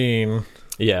continuous scene.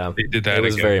 Yeah, they did that. It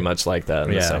was very much like that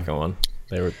in the second one.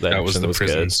 That was the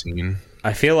prison scene.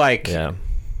 I feel like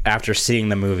after seeing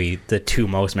the movie, the two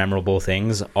most memorable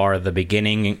things are the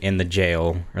beginning in the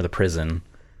jail or the prison,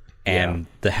 and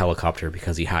the helicopter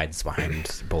because he hides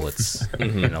behind bullets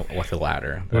with the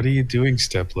ladder. What are you doing,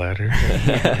 step ladder?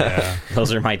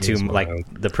 Those are my two. Like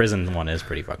the prison one is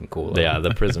pretty fucking cool. Yeah,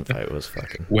 the prison fight was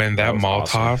fucking. When that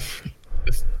Molotov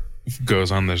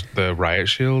goes on the riot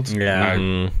shield,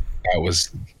 that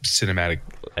was cinematic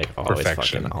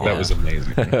perfection. That was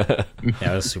amazing. That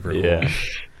was super cool. Yeah.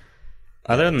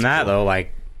 Other than that, though,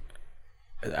 like.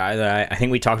 I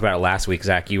think we talked about it last week,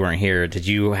 Zach. You weren't here. Did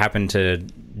you happen to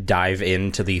dive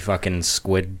into the fucking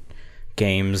Squid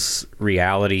Games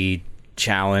reality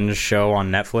challenge show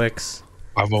on Netflix?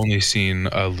 I've only seen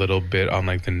a little bit on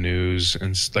like the news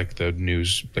and like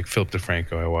Philip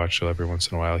DeFranco. I watch every once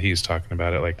in a while. He's talking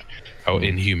about it, like how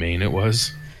inhumane it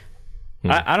was.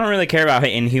 I don't really care about how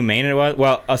inhumane it was.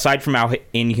 Well, aside from how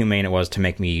inhumane it was to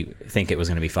make me think it was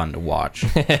going to be fun to watch.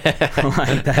 Like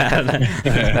that.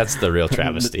 That's the real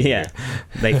travesty. Yeah.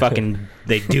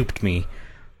 They duped me.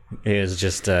 It was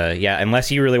just, unless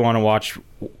you really want to watch,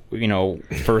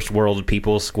 first world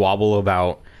people squabble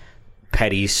about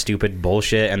petty, stupid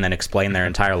bullshit and then explain their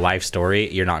entire life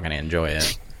story, you're not going to enjoy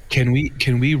it. Can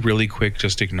we really quick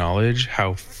just acknowledge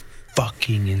how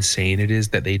fucking insane it is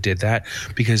that they did that?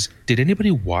 Because did anybody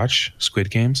watch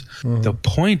Squid Games? The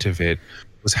point of it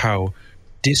was how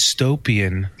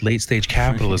dystopian late stage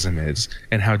capitalism is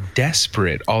and how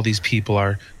desperate all these people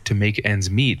are to make ends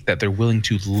meet that they're willing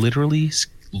to literally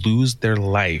lose their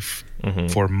life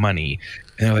for money.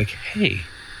 And they're like, hey,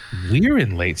 we're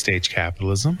in late stage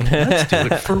capitalism, let's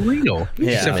do it for real.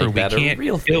 Except for we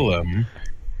can't kill them,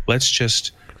 let's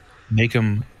just make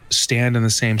them stand in the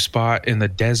same spot in the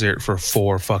desert for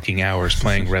 4 fucking hours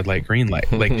playing red light, green light.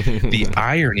 Like the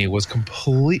irony was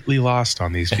completely lost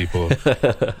on these people.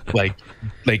 like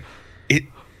it,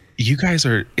 you guys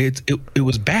are, it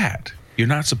was bad. You're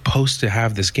not supposed to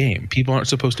have this game. People aren't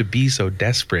supposed to be so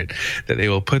desperate that they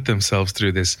will put themselves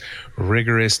through this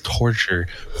rigorous torture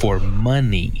for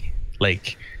money.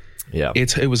 Like, Yeah,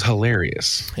 it was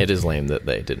hilarious. it is lame that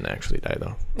they didn't actually die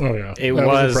though. Oh yeah, It that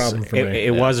was a problem for me.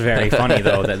 it was very funny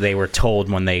though that they were told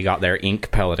when they got their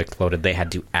ink pellet exploded they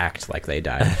had to act like they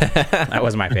died. That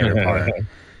was my favorite part.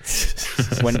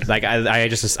 When like I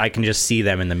can just see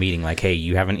them in the meeting like, hey,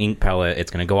 you have an ink pellet,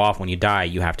 it's gonna go off when you die,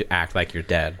 you have to act like you're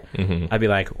dead. I'd be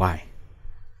like, why?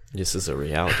 This is a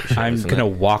reality show. I'm isn't gonna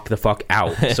it? walk the fuck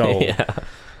out. So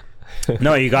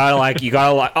no, you gotta like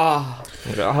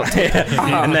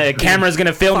and the camera's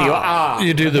gonna film you.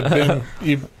 You do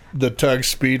the Tug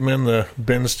Speedman, the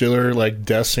Ben Stiller like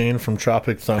death scene from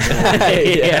Tropic Thunder.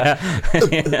 Yeah.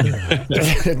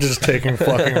 Just taking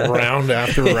fucking round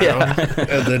after round,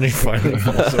 and then he finally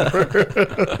falls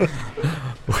over.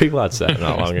 We watched that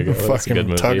not long ago. That's a good Fucking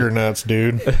movie. Tugger nuts,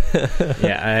 dude.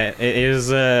 Yeah, it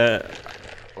is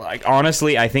like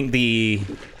honestly I think the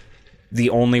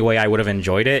only way I would have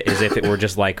enjoyed it is if it were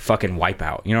just like fucking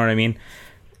Wipeout. You know what I mean?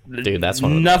 Dude, that's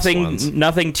one of the best ones.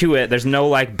 Nothing to it. There's no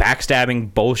like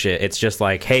backstabbing bullshit. It's just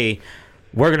like, hey,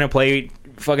 we're gonna play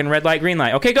fucking red light, green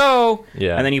light. Okay, go.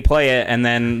 Yeah. And then you play it, and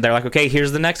then they're like, okay,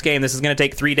 here's the next game. This is gonna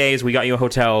take 3 days. We got you a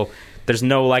hotel. There's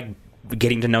no like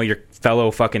getting to know your fellow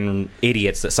fucking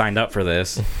idiots that signed up for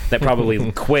this that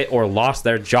probably quit or lost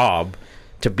their job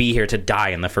to be here to die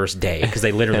in the first day because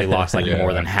they literally lost like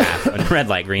more than half in red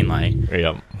light, green light.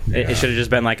 Yep. It should have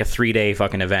just been like a 3-day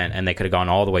fucking event, and they could have gone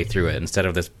all the way through it instead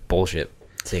of this bullshit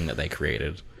thing that they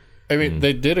created. I mean,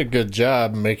 they did a good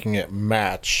job making it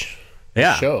match the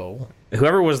Yeah. show.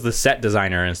 Whoever was the set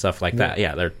designer and stuff like that,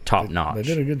 yeah, they're top notch. They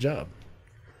did a good job.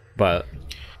 But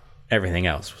everything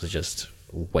else was just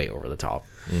way over the top.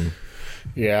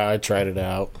 Yeah, I tried it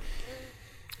out.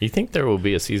 You think there will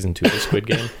be a season 2 of Squid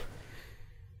Game?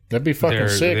 That'd be fucking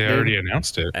sick. They dude. already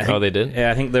announced it. I think- Oh, they did? Yeah,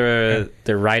 I think the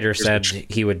writer said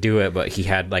he would do it, but he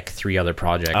had like 3 other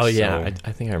projects. Oh, yeah. so-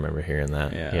 I think I remember hearing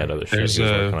that. Yeah. He had other shit There's he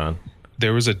was working on.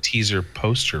 There was a teaser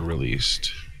poster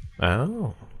released.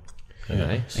 Oh.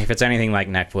 Nice. if it's anything like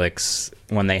Netflix,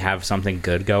 when they have something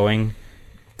good going,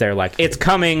 they're like, it's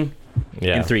coming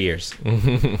Yeah. in 3 years.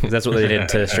 That's what they did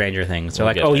to Stranger Things. They're We'll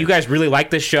like, get oh, there. you guys really like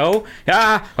this show?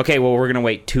 Okay, well, we're going to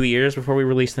wait 2 years before we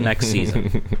release the next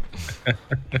season.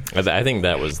 I think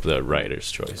that was the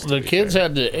writer's choice. to The be kids fair.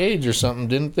 had to age or something,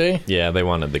 didn't they? Yeah, they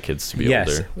wanted the kids to be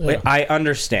Yes, older. I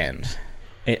understand.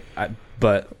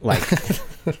 But, like,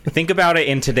 think about it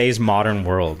in today's modern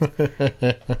world.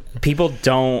 People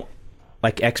don't,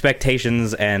 like,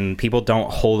 expectations and people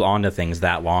don't hold on to things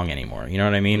that long anymore. You know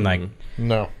what I mean? Like,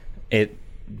 No.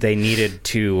 they needed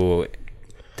to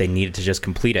just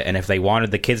complete it, and if they wanted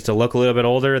the kids to look a little bit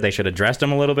older, they should have dressed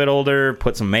them a little bit older,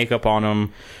 put some makeup on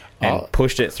them, and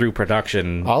pushed it through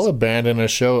production. I'll abandon a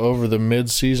show over the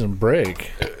mid-season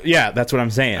break. Yeah, that's what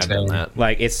I'm saying. I've done that.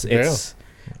 Like it's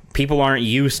people aren't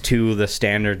used to the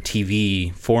standard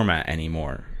TV format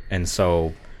anymore, and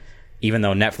so even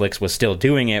though Netflix was still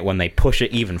doing it, when they push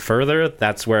it even further,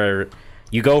 that's where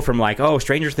you go from like, oh,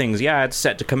 Stranger Things, yeah, it's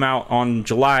set to come out on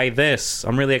July this.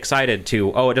 I'm really excited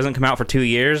to, oh, it doesn't come out for 2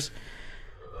 years.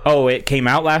 Oh, it came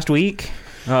out last week?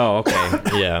 Oh,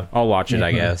 okay. Yeah. I'll watch it,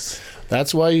 I guess.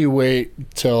 That's why you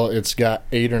wait till it's got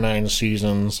 8 or 9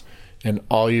 seasons and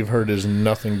all you've heard is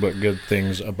nothing but good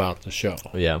things about the show.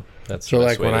 Yeah. That's So the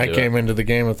like best way when to I do came it. into the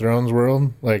Game of Thrones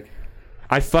world, like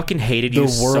I fucking hated you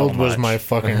the world so was much. my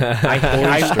fucking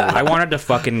I wanted to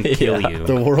fucking kill you.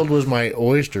 the world was my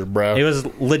oyster, bro. It was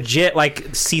legit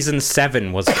like season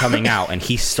 7 was coming out and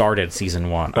he started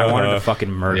season 1. I wanted to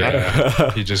fucking murder him.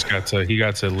 Yeah, he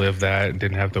got to live that and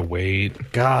didn't have to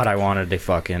wait. God, I wanted to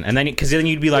fucking, and then because then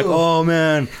you'd be like, oh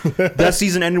man, that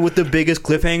season ended with the biggest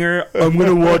cliffhanger. I'm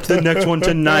gonna watch the next one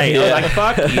tonight. I was like,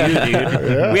 fuck you,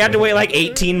 dude. We had to wait like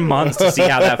 18 months to see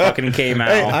how that fucking came out.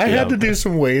 Hey, I had to do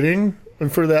some waiting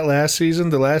for that last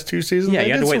season, the last 2 seasons. Yeah, I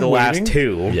you had did to wait some the last waiting,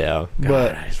 2. Yeah.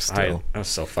 But I was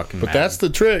so fucking but mad. that's the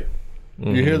trick.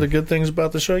 You hear the good things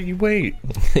about the show, you wait.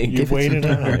 You Give wait it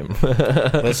it some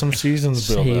out. time. Let some seasons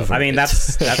build Save up. I mean,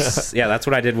 that's that's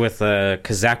what I did with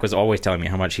because Zach was always telling me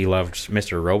how much he loved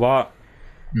Mr. Robot,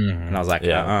 and I was like,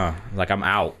 Yeah. like I'm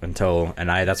out until, and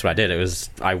that's what I did.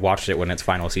 I watched it when its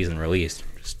final season released.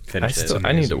 Just finished it.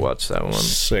 I need to watch that one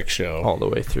Sick show. all the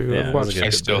way through. Yeah, I've watched it was I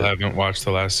a still bit. haven't watched the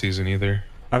last season either.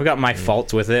 I've got my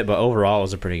faults with it, but overall, it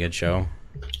was a pretty good show.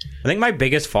 I think my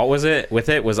biggest fault with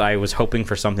it was I was hoping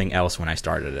for something else when I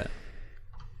started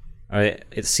it.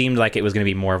 It seemed like it was going to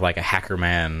be more of like a hacker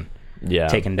man Yeah.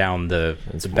 taking down the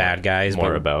bad guys. More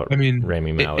but about I mean,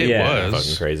 Rami it Malek. Yeah. was.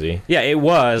 Fucking crazy. yeah, it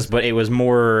was, but it was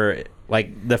more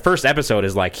like the first episode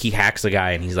is like he hacks a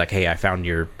guy and he's like, "Hey, I found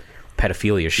your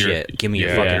pedophilia shit. Give me your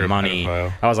yeah, fucking you're a money."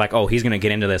 pedophile. I was like, "Oh, he's going to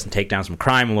get into this and take down some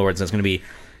crime lords. And it's going to be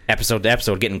episode to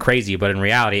episode getting crazy, but in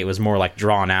reality it was more like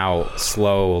drawn out,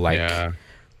 slow, like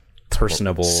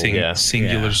personable,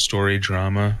 singular story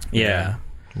drama.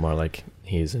 More like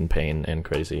he's in pain and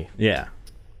crazy. Yeah.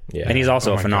 And he's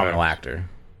also a phenomenal actor.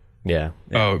 Yeah.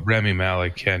 Oh, Rami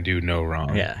Malek can do no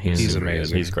wrong. Yeah, he's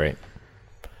amazing. He's great.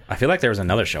 I feel like there was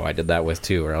another show I did that with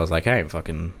too, where I was like,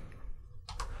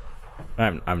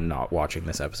 I'm not watching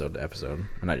this episode to episode,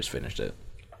 and I just finished it.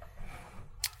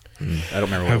 I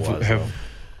don't remember what it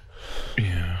was.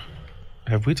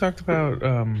 Have we talked about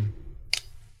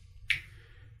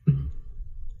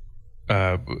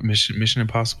Mission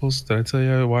Impossibles? Did I tell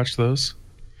you I watched those?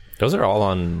 Those are all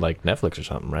on like Netflix or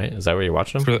something, right? Is that where you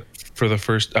watched them? For the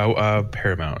first,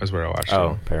 Paramount is where I watched them.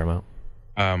 Oh, Paramount.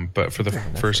 But for the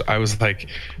first, I was like,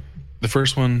 the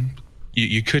first one,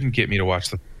 you couldn't get me to watch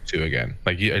the two again.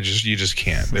 Like you just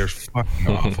can't. They're fucking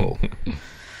awful.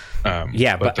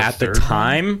 But at the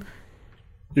time,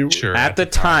 at the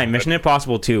time, Mission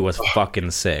Impossible 2 was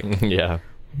fucking sick. Yeah.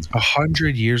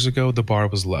 100 years ago, the bar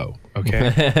was low.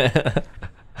 Okay.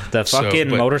 The fucking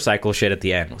motorcycle shit at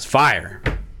the end was fire.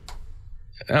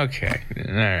 Okay,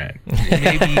 all right.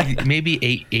 Maybe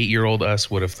 8-year-old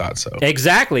us would have thought so.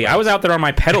 Exactly. I was out there on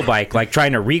my pedal bike, like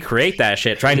trying to recreate that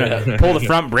shit, trying to pull the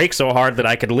front brake so hard that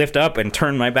I could lift up and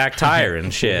turn my back tire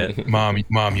and shit. Mom,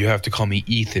 you have to call me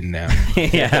Ethan now.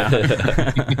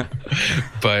 Yeah.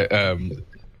 But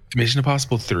Mission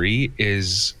Impossible 3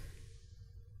 is,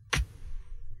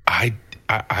 I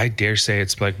dare say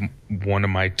it's like one of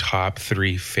my top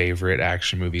 3 favorite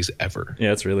action movies ever.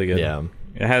 Yeah, it's really good. Yeah.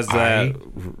 It has that.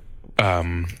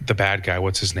 The bad guy,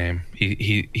 what's his name?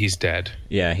 He's dead.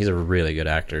 Yeah, he's a really good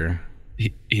actor.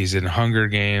 He's in Hunger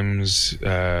Games.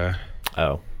 Oh.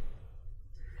 I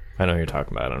know who you're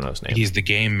talking about. I don't know his name. He's the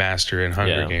game master in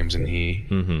Hunger Games, and he.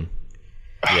 Mm-hmm.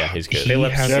 Yeah, he's good.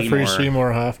 Jeffrey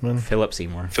Seymour Hoffman. Philip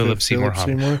Seymour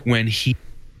Hoffman. When he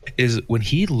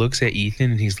looks at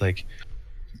Ethan and he's like,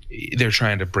 they're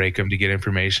trying to break him to get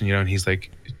information, and he's like,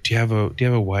 do you have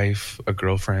a wife, a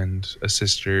girlfriend, a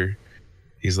sister?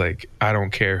 He's like, I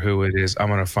don't care who it is, I'm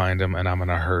gonna find him and I'm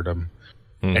gonna hurt him.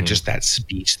 Mm-hmm. And just that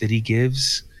speech that he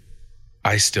gives,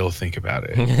 I still think about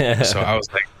it. So I was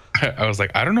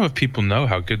like, I don't know if people know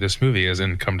how good this movie is,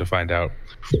 and come to find out,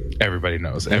 everybody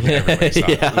knows. Everybody saw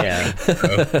it. Yeah.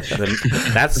 So,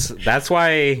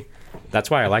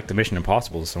 that's why I like the Mission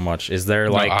Impossible so much. Is they're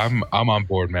like, I'm on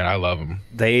board, man. I love them.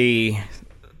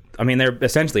 They're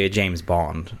essentially a James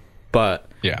Bond, but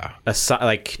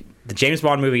like the James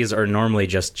Bond movies are normally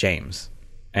just James,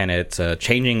 and it's a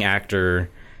changing actor,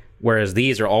 whereas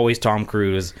these are always Tom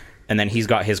Cruise, and then he's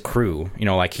got his crew.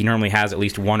 Like he normally has at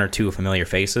least 1 or 2 familiar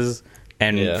faces.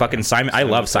 And fucking Simon I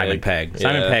love Simon Pegg.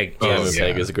 Simon Pegg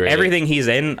is great. Everything he's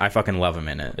in, I fucking love him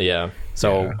in it. Yeah.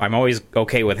 So I'm always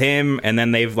okay with him. And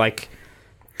then they've tied.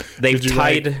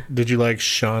 Did you like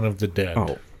Shaun of the Dead?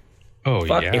 Oh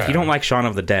fuck, yeah. If you don't like Shaun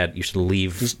of the Dead, you should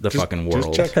leave the fucking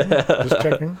world. Just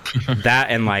checking. That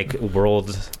and like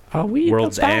World's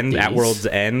End. At World's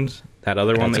End, that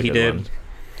other one that he did.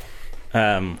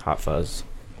 Hot Fuzz.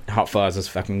 Hot Fuzz is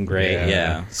fucking great.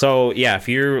 Yeah. So if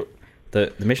you're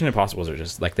the Mission Impossibles are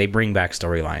just like, they bring back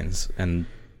storylines and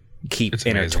keep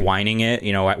intertwining it,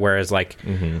 whereas like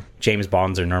James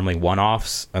Bonds are normally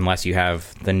one-offs unless you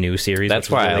have the new series. That's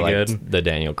why really I liked the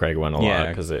Daniel Craig one a lot,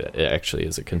 because it actually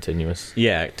is a continuous.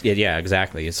 Yeah,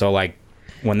 exactly. So like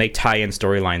when they tie in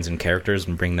storylines and characters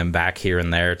and bring them back here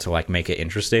and there to like make it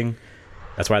interesting,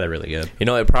 that's why they're really good.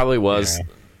 It probably was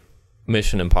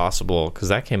Mission Impossible, because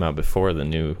that came out before the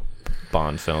new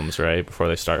Bond films, right? Before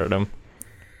they started them.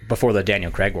 Before the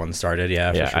Daniel Craig one started,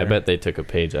 yeah. For sure. I bet they took a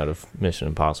page out of Mission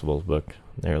Impossible's book.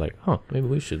 They were like, maybe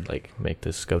we should like make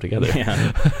this go together.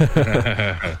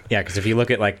 Yeah, because if you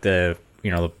look at like the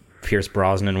Pierce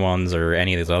Brosnan ones or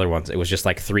any of these other ones, it was just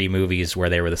like 3 movies where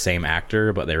they were the same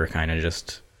actor, but they were kind of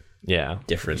just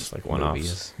different, just like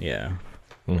one-offs. Yeah.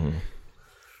 Mm-hmm.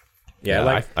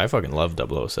 Yeah, I fucking love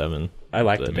 007. I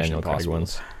like the Daniel Craig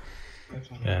ones.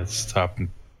 Yeah, it's top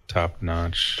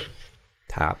notch.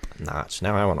 Top notch.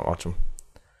 Now I want to watch them.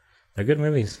 They're good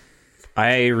movies.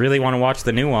 I really want to watch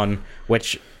the new one,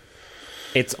 which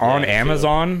it's on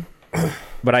Amazon.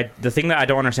 But the thing that I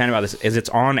don't understand about this is it's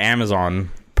on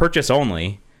Amazon, purchase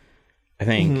only, I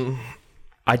think. Mm-hmm.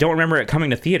 I don't remember it coming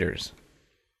to theaters.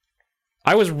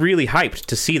 I was really hyped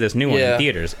to see this new one in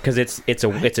theaters because it's a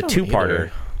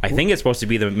 2-parter. I think it's supposed to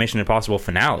be the Mission Impossible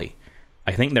finale.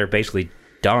 I think they're basically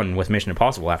done with Mission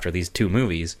Impossible after these 2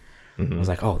 movies. I was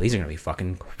like, these are going to be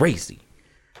fucking crazy.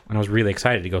 And I was really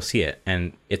excited to go see it.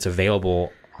 And it's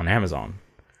available on Amazon.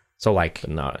 So, like... But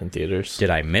not in theaters.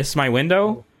 Did I miss my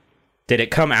window? Did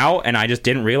it come out and I just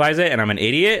didn't realize it and I'm an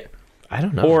idiot? I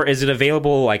don't know. Or is it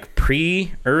available like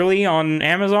early on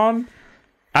Amazon?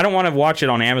 I don't want to watch it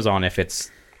on Amazon if it's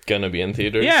gonna be in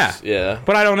theaters. Yeah.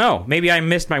 But I don't know. Maybe I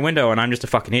missed my window and I'm just a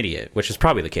fucking idiot, which is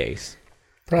probably the case.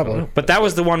 Probably. But that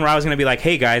was the one where I was going to be like,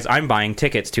 hey guys, I'm buying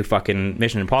tickets to fucking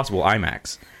Mission Impossible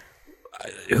IMAX.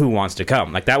 Who wants to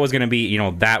come? Like, that was going to be,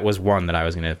 that was one that I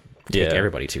was going to take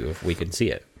everybody to if we could see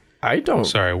it. I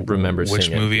don't remember which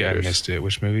seeing movie. I missed it.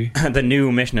 Which movie? The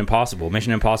new Mission Impossible,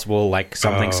 like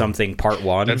something part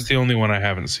 1. That's the only one I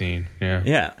haven't seen.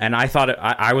 Yeah, and I thought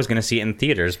I was going to see it in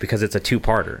theaters because it's a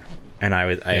 2-parter, and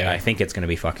I think it's going to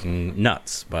be fucking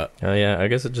nuts. But oh yeah, I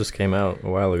guess it just came out a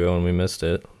while ago and we missed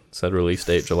it. It said release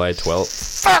date July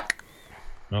 12th. Fuck.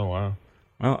 Oh wow.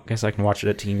 Well, I guess I can watch it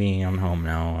at TV. I'm home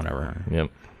now. Whatever. Yep.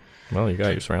 Well, you got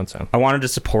your surround sound. I wanted to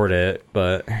support it,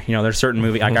 but there's certain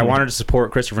movies like I wanted to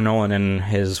support Christopher Nolan and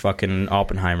his fucking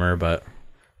Oppenheimer, but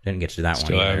didn't get to do that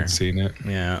Still one either. I haven't seen it.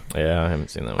 Yeah, I haven't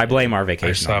seen that one. I blame our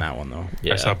vacation on that one though.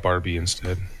 I saw Barbie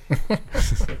instead.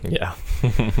 Yeah.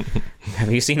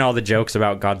 Have you seen all the jokes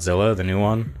about Godzilla, the new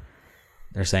one?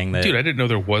 They're saying that... Dude, I didn't know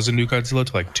there was a new Godzilla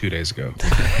till like 2 days ago.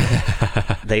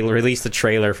 They released the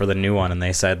trailer for the new one, and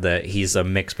they said that he's a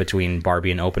mix between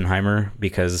Barbie and Oppenheimer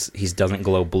because he doesn't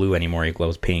glow blue anymore, he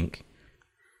glows pink.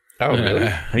 Oh, really?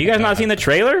 Have you guys not seen the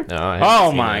trailer? No, I haven't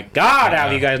seen my it. God,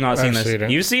 have you guys not seen I've this? seen it.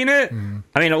 You've seen it?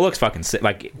 I mean, it looks fucking sick.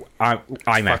 Like,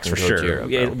 IMAX for sure. Gojira,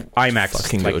 Yeah, bro. IMAX.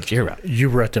 Fucking like, Gojira. You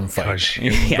let him fight. Gosh,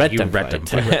 Yeah, Let you them read them.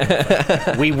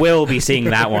 fight. We will be seeing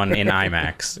that one in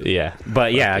IMAX. Yeah.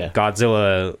 But yeah, Yeah.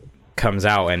 Godzilla comes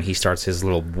out and he starts his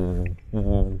little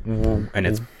and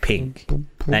it's pink.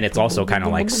 And it's also kind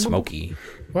of like smoky.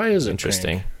 Why is it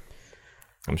Interesting. pink?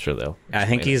 I'm sure they'll. I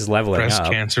think he's leveling Breast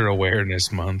up. Cancer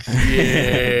Awareness Month.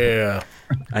 Yeah.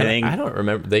 I think I don't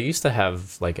remember. They used to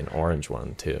have like an orange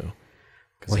one too.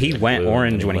 well, he went blue,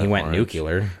 orange and when he went orange.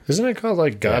 nuclear. Isn't it called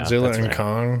like Godzilla that's and right.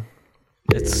 Kong?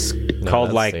 It's No, called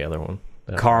that's like the other one.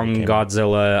 That Kong came out.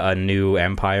 Godzilla, a new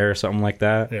empire or something like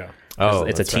that. Yeah. Oh,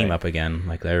 it's a that's team right. up again.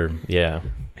 Like they're Yeah.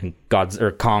 and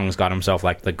Kong's got himself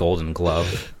like the golden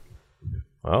glove.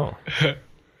 Oh,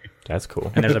 that's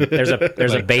cool. And there's a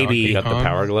Like baby. You got the Kong?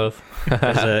 power glove.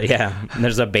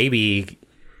 There's a baby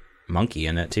monkey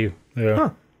in it too.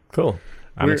 Yeah. Cool.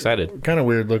 I'm excited. Kind of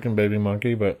weird looking baby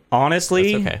monkey, but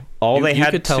Honestly, That's okay. all you, they you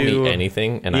had could tell to me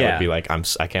anything, and I Yeah. would be like,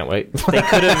 I can't wait.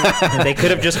 they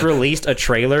could have just released a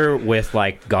trailer with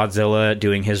like Godzilla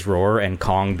doing his roar and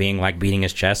Kong being like beating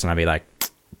his chest, and I'd be like,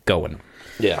 going.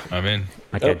 Yeah. I'm in.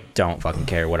 Like I don't fucking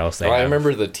care what else they I have.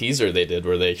 remember the teaser they did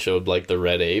where they showed like the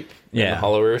red ape in Yeah. the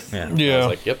Hollow Earth. Yeah. I Yeah. was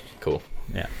like, yep, cool.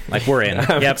 Yeah, like we're in.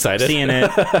 I'm Yep, excited. seeing it.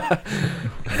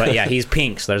 But yeah, he's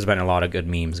pink, so there's been a lot of good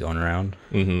memes going around.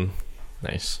 Mm-hmm.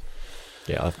 Nice.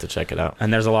 Yeah, I'll have to check it out.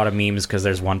 And there's a lot of memes because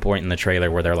there's one point in the trailer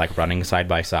where they're like running side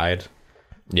by side.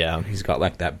 Yeah. He's got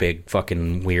like that big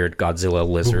fucking weird Godzilla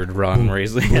lizard run where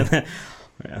he's yeah,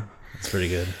 it's pretty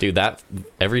good. Dude, that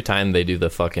every time they do the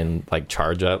fucking like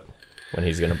charge up when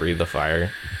he's gonna breathe the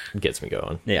fire, it gets me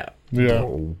going. Yeah. yeah.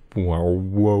 Whoa,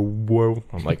 whoa, whoa.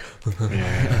 I'm like,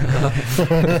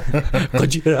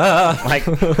 Like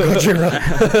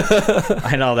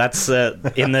I know that's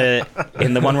in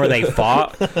the one where they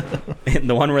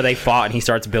fought and he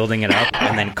starts building it up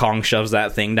and then Kong shoves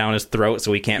that thing down his throat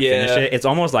so he can't finish it. It's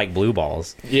almost like Blue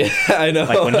Balls. yeah, I know.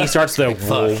 Like when he starts to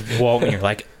whoa, and you're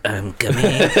like, I'm coming.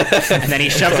 And then he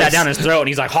shoves that down his throat and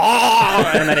he's like,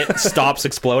 oh, and then it stops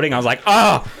exploding. I was like,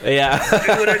 oh, yeah.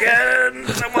 do it again,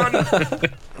 someone.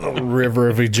 A river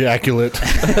of ejaculate.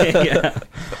 Yeah.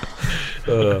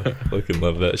 Fucking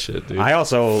love that shit, dude. I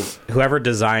also whoever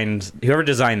designed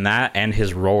that and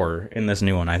his roar in this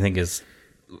new one, I think is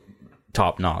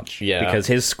top notch. Yeah. Because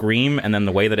his scream and then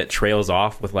the way that it trails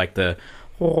off with like the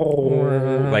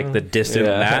distant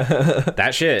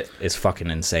that shit is fucking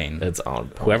insane. It's on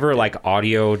point. Whoever like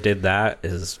audio did that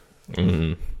is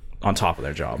on top of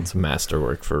their job. It's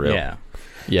masterwork for real. Yeah.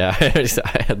 Yeah,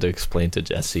 I had to explain to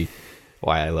Jessie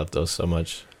why I love those so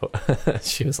much.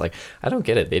 She was like, I don't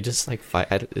get it. They just like fight.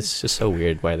 It's just so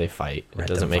weird why they fight. It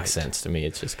doesn't make sense to me.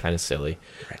 It's just kind of silly.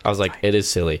 I was like, it is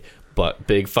silly, but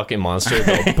big fucking monster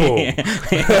go boom.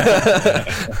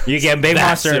 You get big That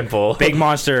monster, simple. big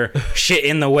monster, shit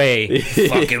in the way.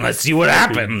 Fucking let's see what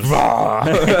happens.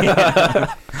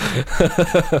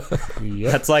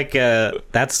 That's like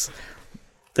that's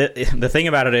the thing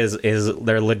about it is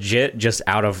they're legit just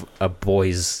out of a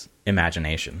boy's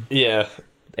imagination. Yeah.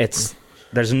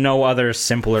 There's no other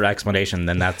simpler explanation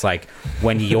than that's like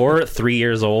when you're 3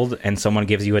 years old and someone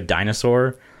gives you a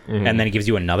dinosaur and then it gives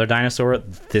you another dinosaur.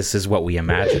 This is what we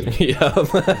imagine. Yeah.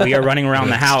 We are running around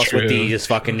the house true. with these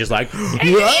fucking just like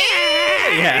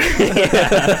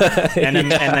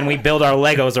And then we build our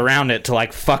Legos around it to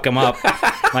like fuck them up.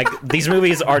 Like these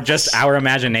movies are just our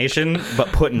imagination, but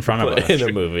put in front of us in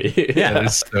a movie. Yeah, That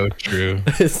is so true.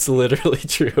 It's literally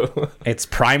true. it's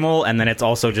primal, and then it's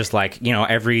also just like, you know,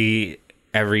 every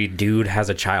dude has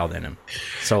a child in him.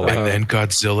 So like, And then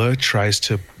Godzilla tries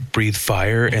to breathe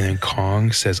fire, and then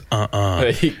Kong says,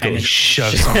 and he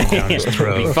shoves something down his he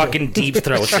throat. fucking deep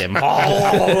throats him.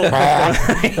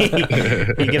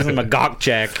 He gives him a Gawk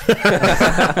check.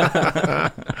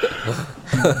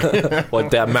 What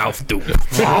that mouth do?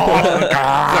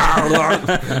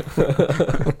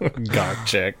 Gawk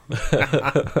check.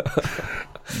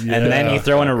 And then you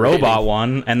throw in a robot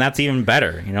one, and that's even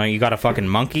better. You know, you got a fucking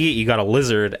monkey, you got a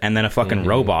lizard, and then a fucking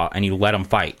robot, and you let them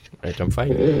fight. Let them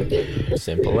fight.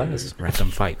 Simple as. Let them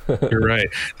fight. You're right.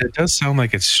 That does sound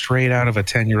like it's straight out of a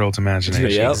 10-year-old's imagination.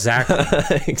 Yep. Exactly.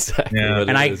 Exactly. Yeah. What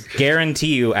And it I is.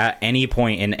 guarantee you, at any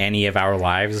point in any of our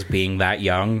lives, being that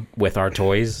young with our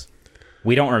toys,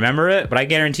 we don't remember it, but I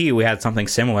guarantee you we had something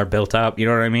similar built up. You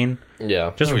know what I mean?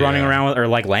 Yeah. Just Oh, running yeah. around with, or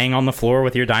like laying on the floor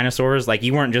with your dinosaurs. Like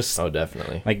you weren't just Oh,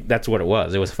 definitely. like, that's what it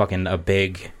was. It was fucking a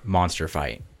big monster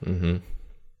fight.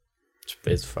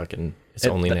 It's fucking. It's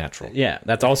only natural. Yeah,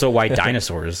 that's also why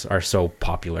dinosaurs are so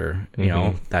popular. You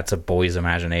know, that's a boy's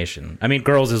imagination. I mean,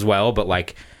 girls as well, but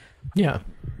like, Yeah.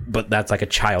 but that's like a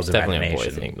child's Definitely a boy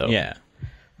imagination. thing, though. Yeah,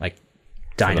 like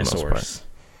the most dinosaurs.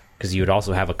 Because you would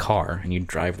also have a car, and you'd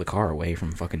drive the car away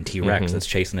from fucking T-Rex that's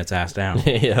chasing its ass down.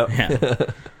 Yeah.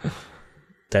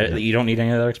 That, you don't need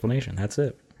any other explanation. That's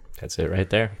it. That's it right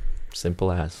there.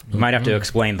 Simple as. You might have to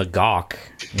explain the Gawk,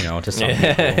 you know, to some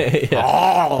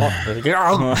people.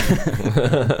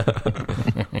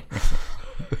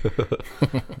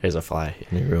 There's a fly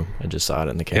in your room. I just saw it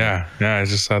in the camera. Yeah, I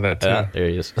just saw that too. Yeah, there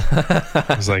he is.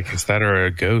 I was like, is that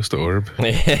a ghost orb?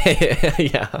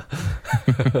 Yeah.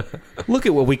 Look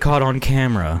at what we caught on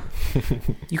camera.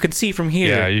 You can see from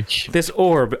here. Yeah, you, This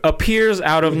orb appears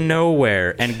out of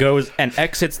nowhere and goes and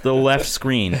exits the left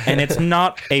screen. And it's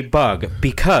not a bug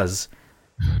because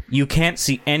you can't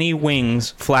see any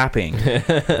wings flapping.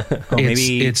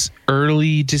 Maybe it's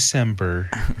early December.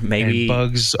 Maybe- and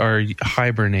bugs are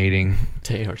hibernating.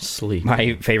 They are asleep.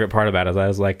 my favorite part about it is I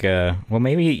was like, well,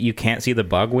 maybe you can't see the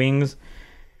bug wings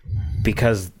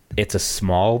because it's a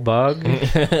small bug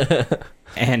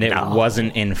and it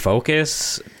wasn't in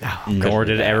focus, nor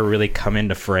did it ever really come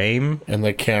into frame. And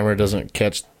the camera doesn't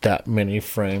catch that many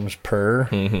frames per.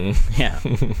 Yeah.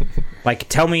 Like,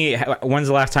 tell me, when's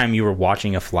the last time you were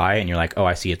watching a fly and you're like, oh,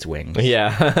 I see its wings?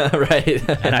 Yeah, right.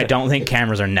 And I don't think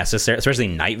cameras are necessary, especially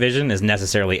night vision, is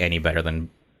necessarily any better than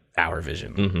our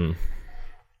vision.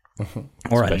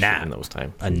 Or Especially a gnat. in those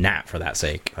times. A gnat, for that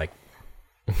sake. Like,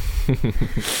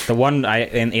 the one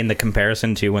in the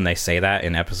comparison to when they say that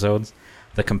in episodes,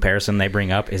 the comparison they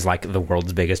bring up is like the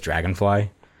world's biggest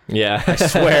dragonfly. Yeah. I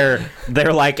swear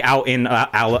they're like out in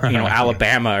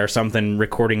Alabama or something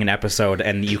recording an episode,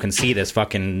 and you can see this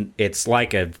fucking. It's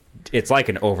like an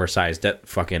oversized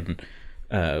fucking.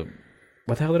 What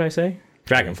the hell did I say?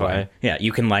 Dragonfly. Yeah,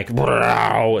 you can like.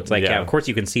 It's like, yeah, of course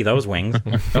you can see those wings.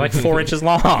 They're like 4 inches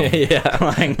long. Yeah.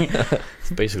 Like,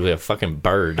 It's basically a fucking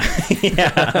bird.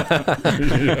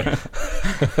 yeah.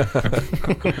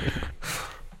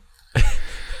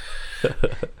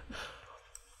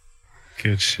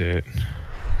 Good shit.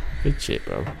 Good shit,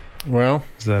 bro. Well,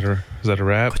 Is that a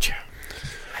wrap?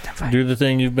 do the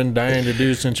thing you've been dying to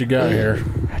do since you got here.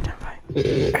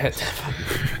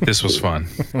 This was fun.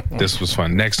 This was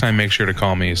fun. Next time, make sure to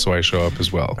call me so I show up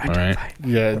as well. All right.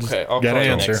 Yeah, just Okay, I'll gotta call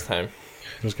you answer. next time.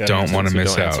 Just gotta Don't answer. want to So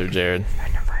miss don't out. answer, Jared.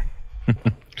 All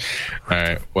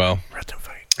right. Well,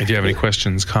 if you have any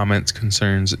questions, comments,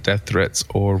 concerns, death threats,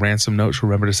 or ransom notes,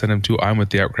 remember to send them to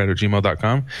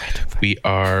imwiththeoutcrowd@gmail.com. We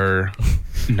are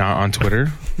not on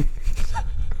Twitter.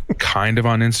 Kind of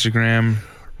on Instagram.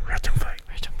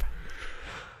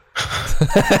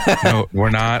 No,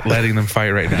 we're not letting them fight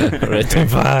right now.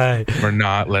 We're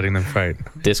not letting them fight.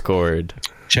 Discord.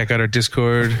 Check out our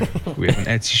Discord. We have an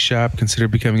Etsy shop. Consider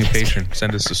becoming a patron.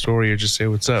 Send us a story or just say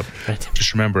what's up.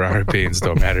 Just remember, our opinions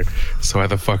don't matter. So why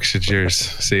the fuck should yours?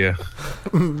 See ya.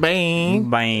 Bang.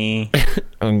 Bye.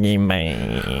 Okay,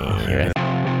 bye.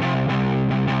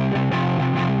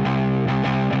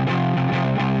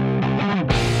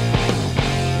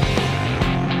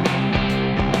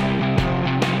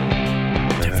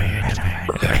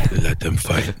 Let them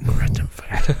fight. Let them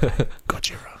fight.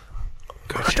 Gojira.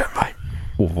 Gojira.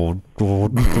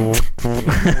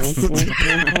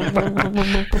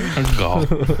 Gawk.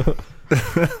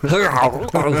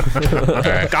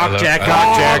 Gawk check,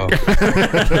 Gawk check.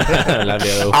 I love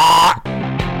you.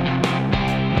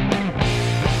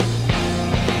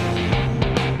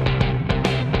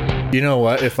 You know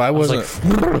what? If I wasn't,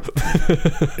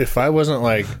 if I wasn't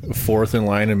like fourth in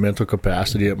line in mental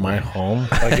capacity at my home,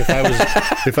 like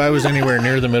if I was anywhere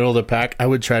near the middle of the pack, I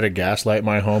would try to gaslight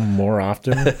my home more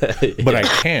often, but I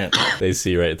can't. They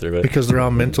see right through it because they're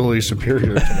all mentally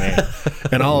superior to me,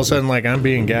 and all of a sudden, like I'm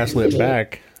being gaslit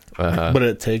back. But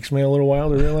it takes me a little while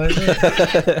to realize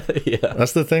it. Yeah,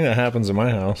 that's the thing that happens in my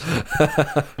house.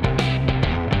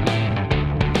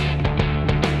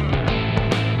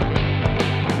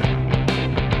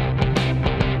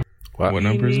 What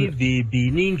number is it?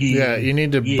 Yeah, you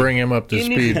need to bring him up to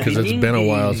speed because it's been a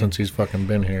while since he's fucking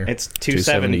been here. It's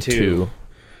 272.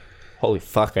 Holy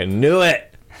fuck, I knew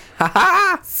it.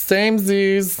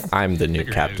 Samesies. I'm the new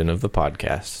captain of the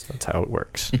podcast. That's how it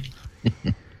works.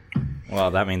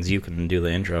 Well, that means you can do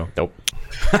the intro. Nope.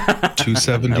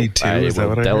 272. I Is that will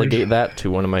what I delegate heard? that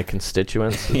to one of my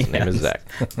constituents. His name is Zach.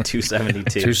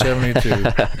 272.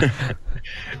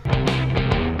 272.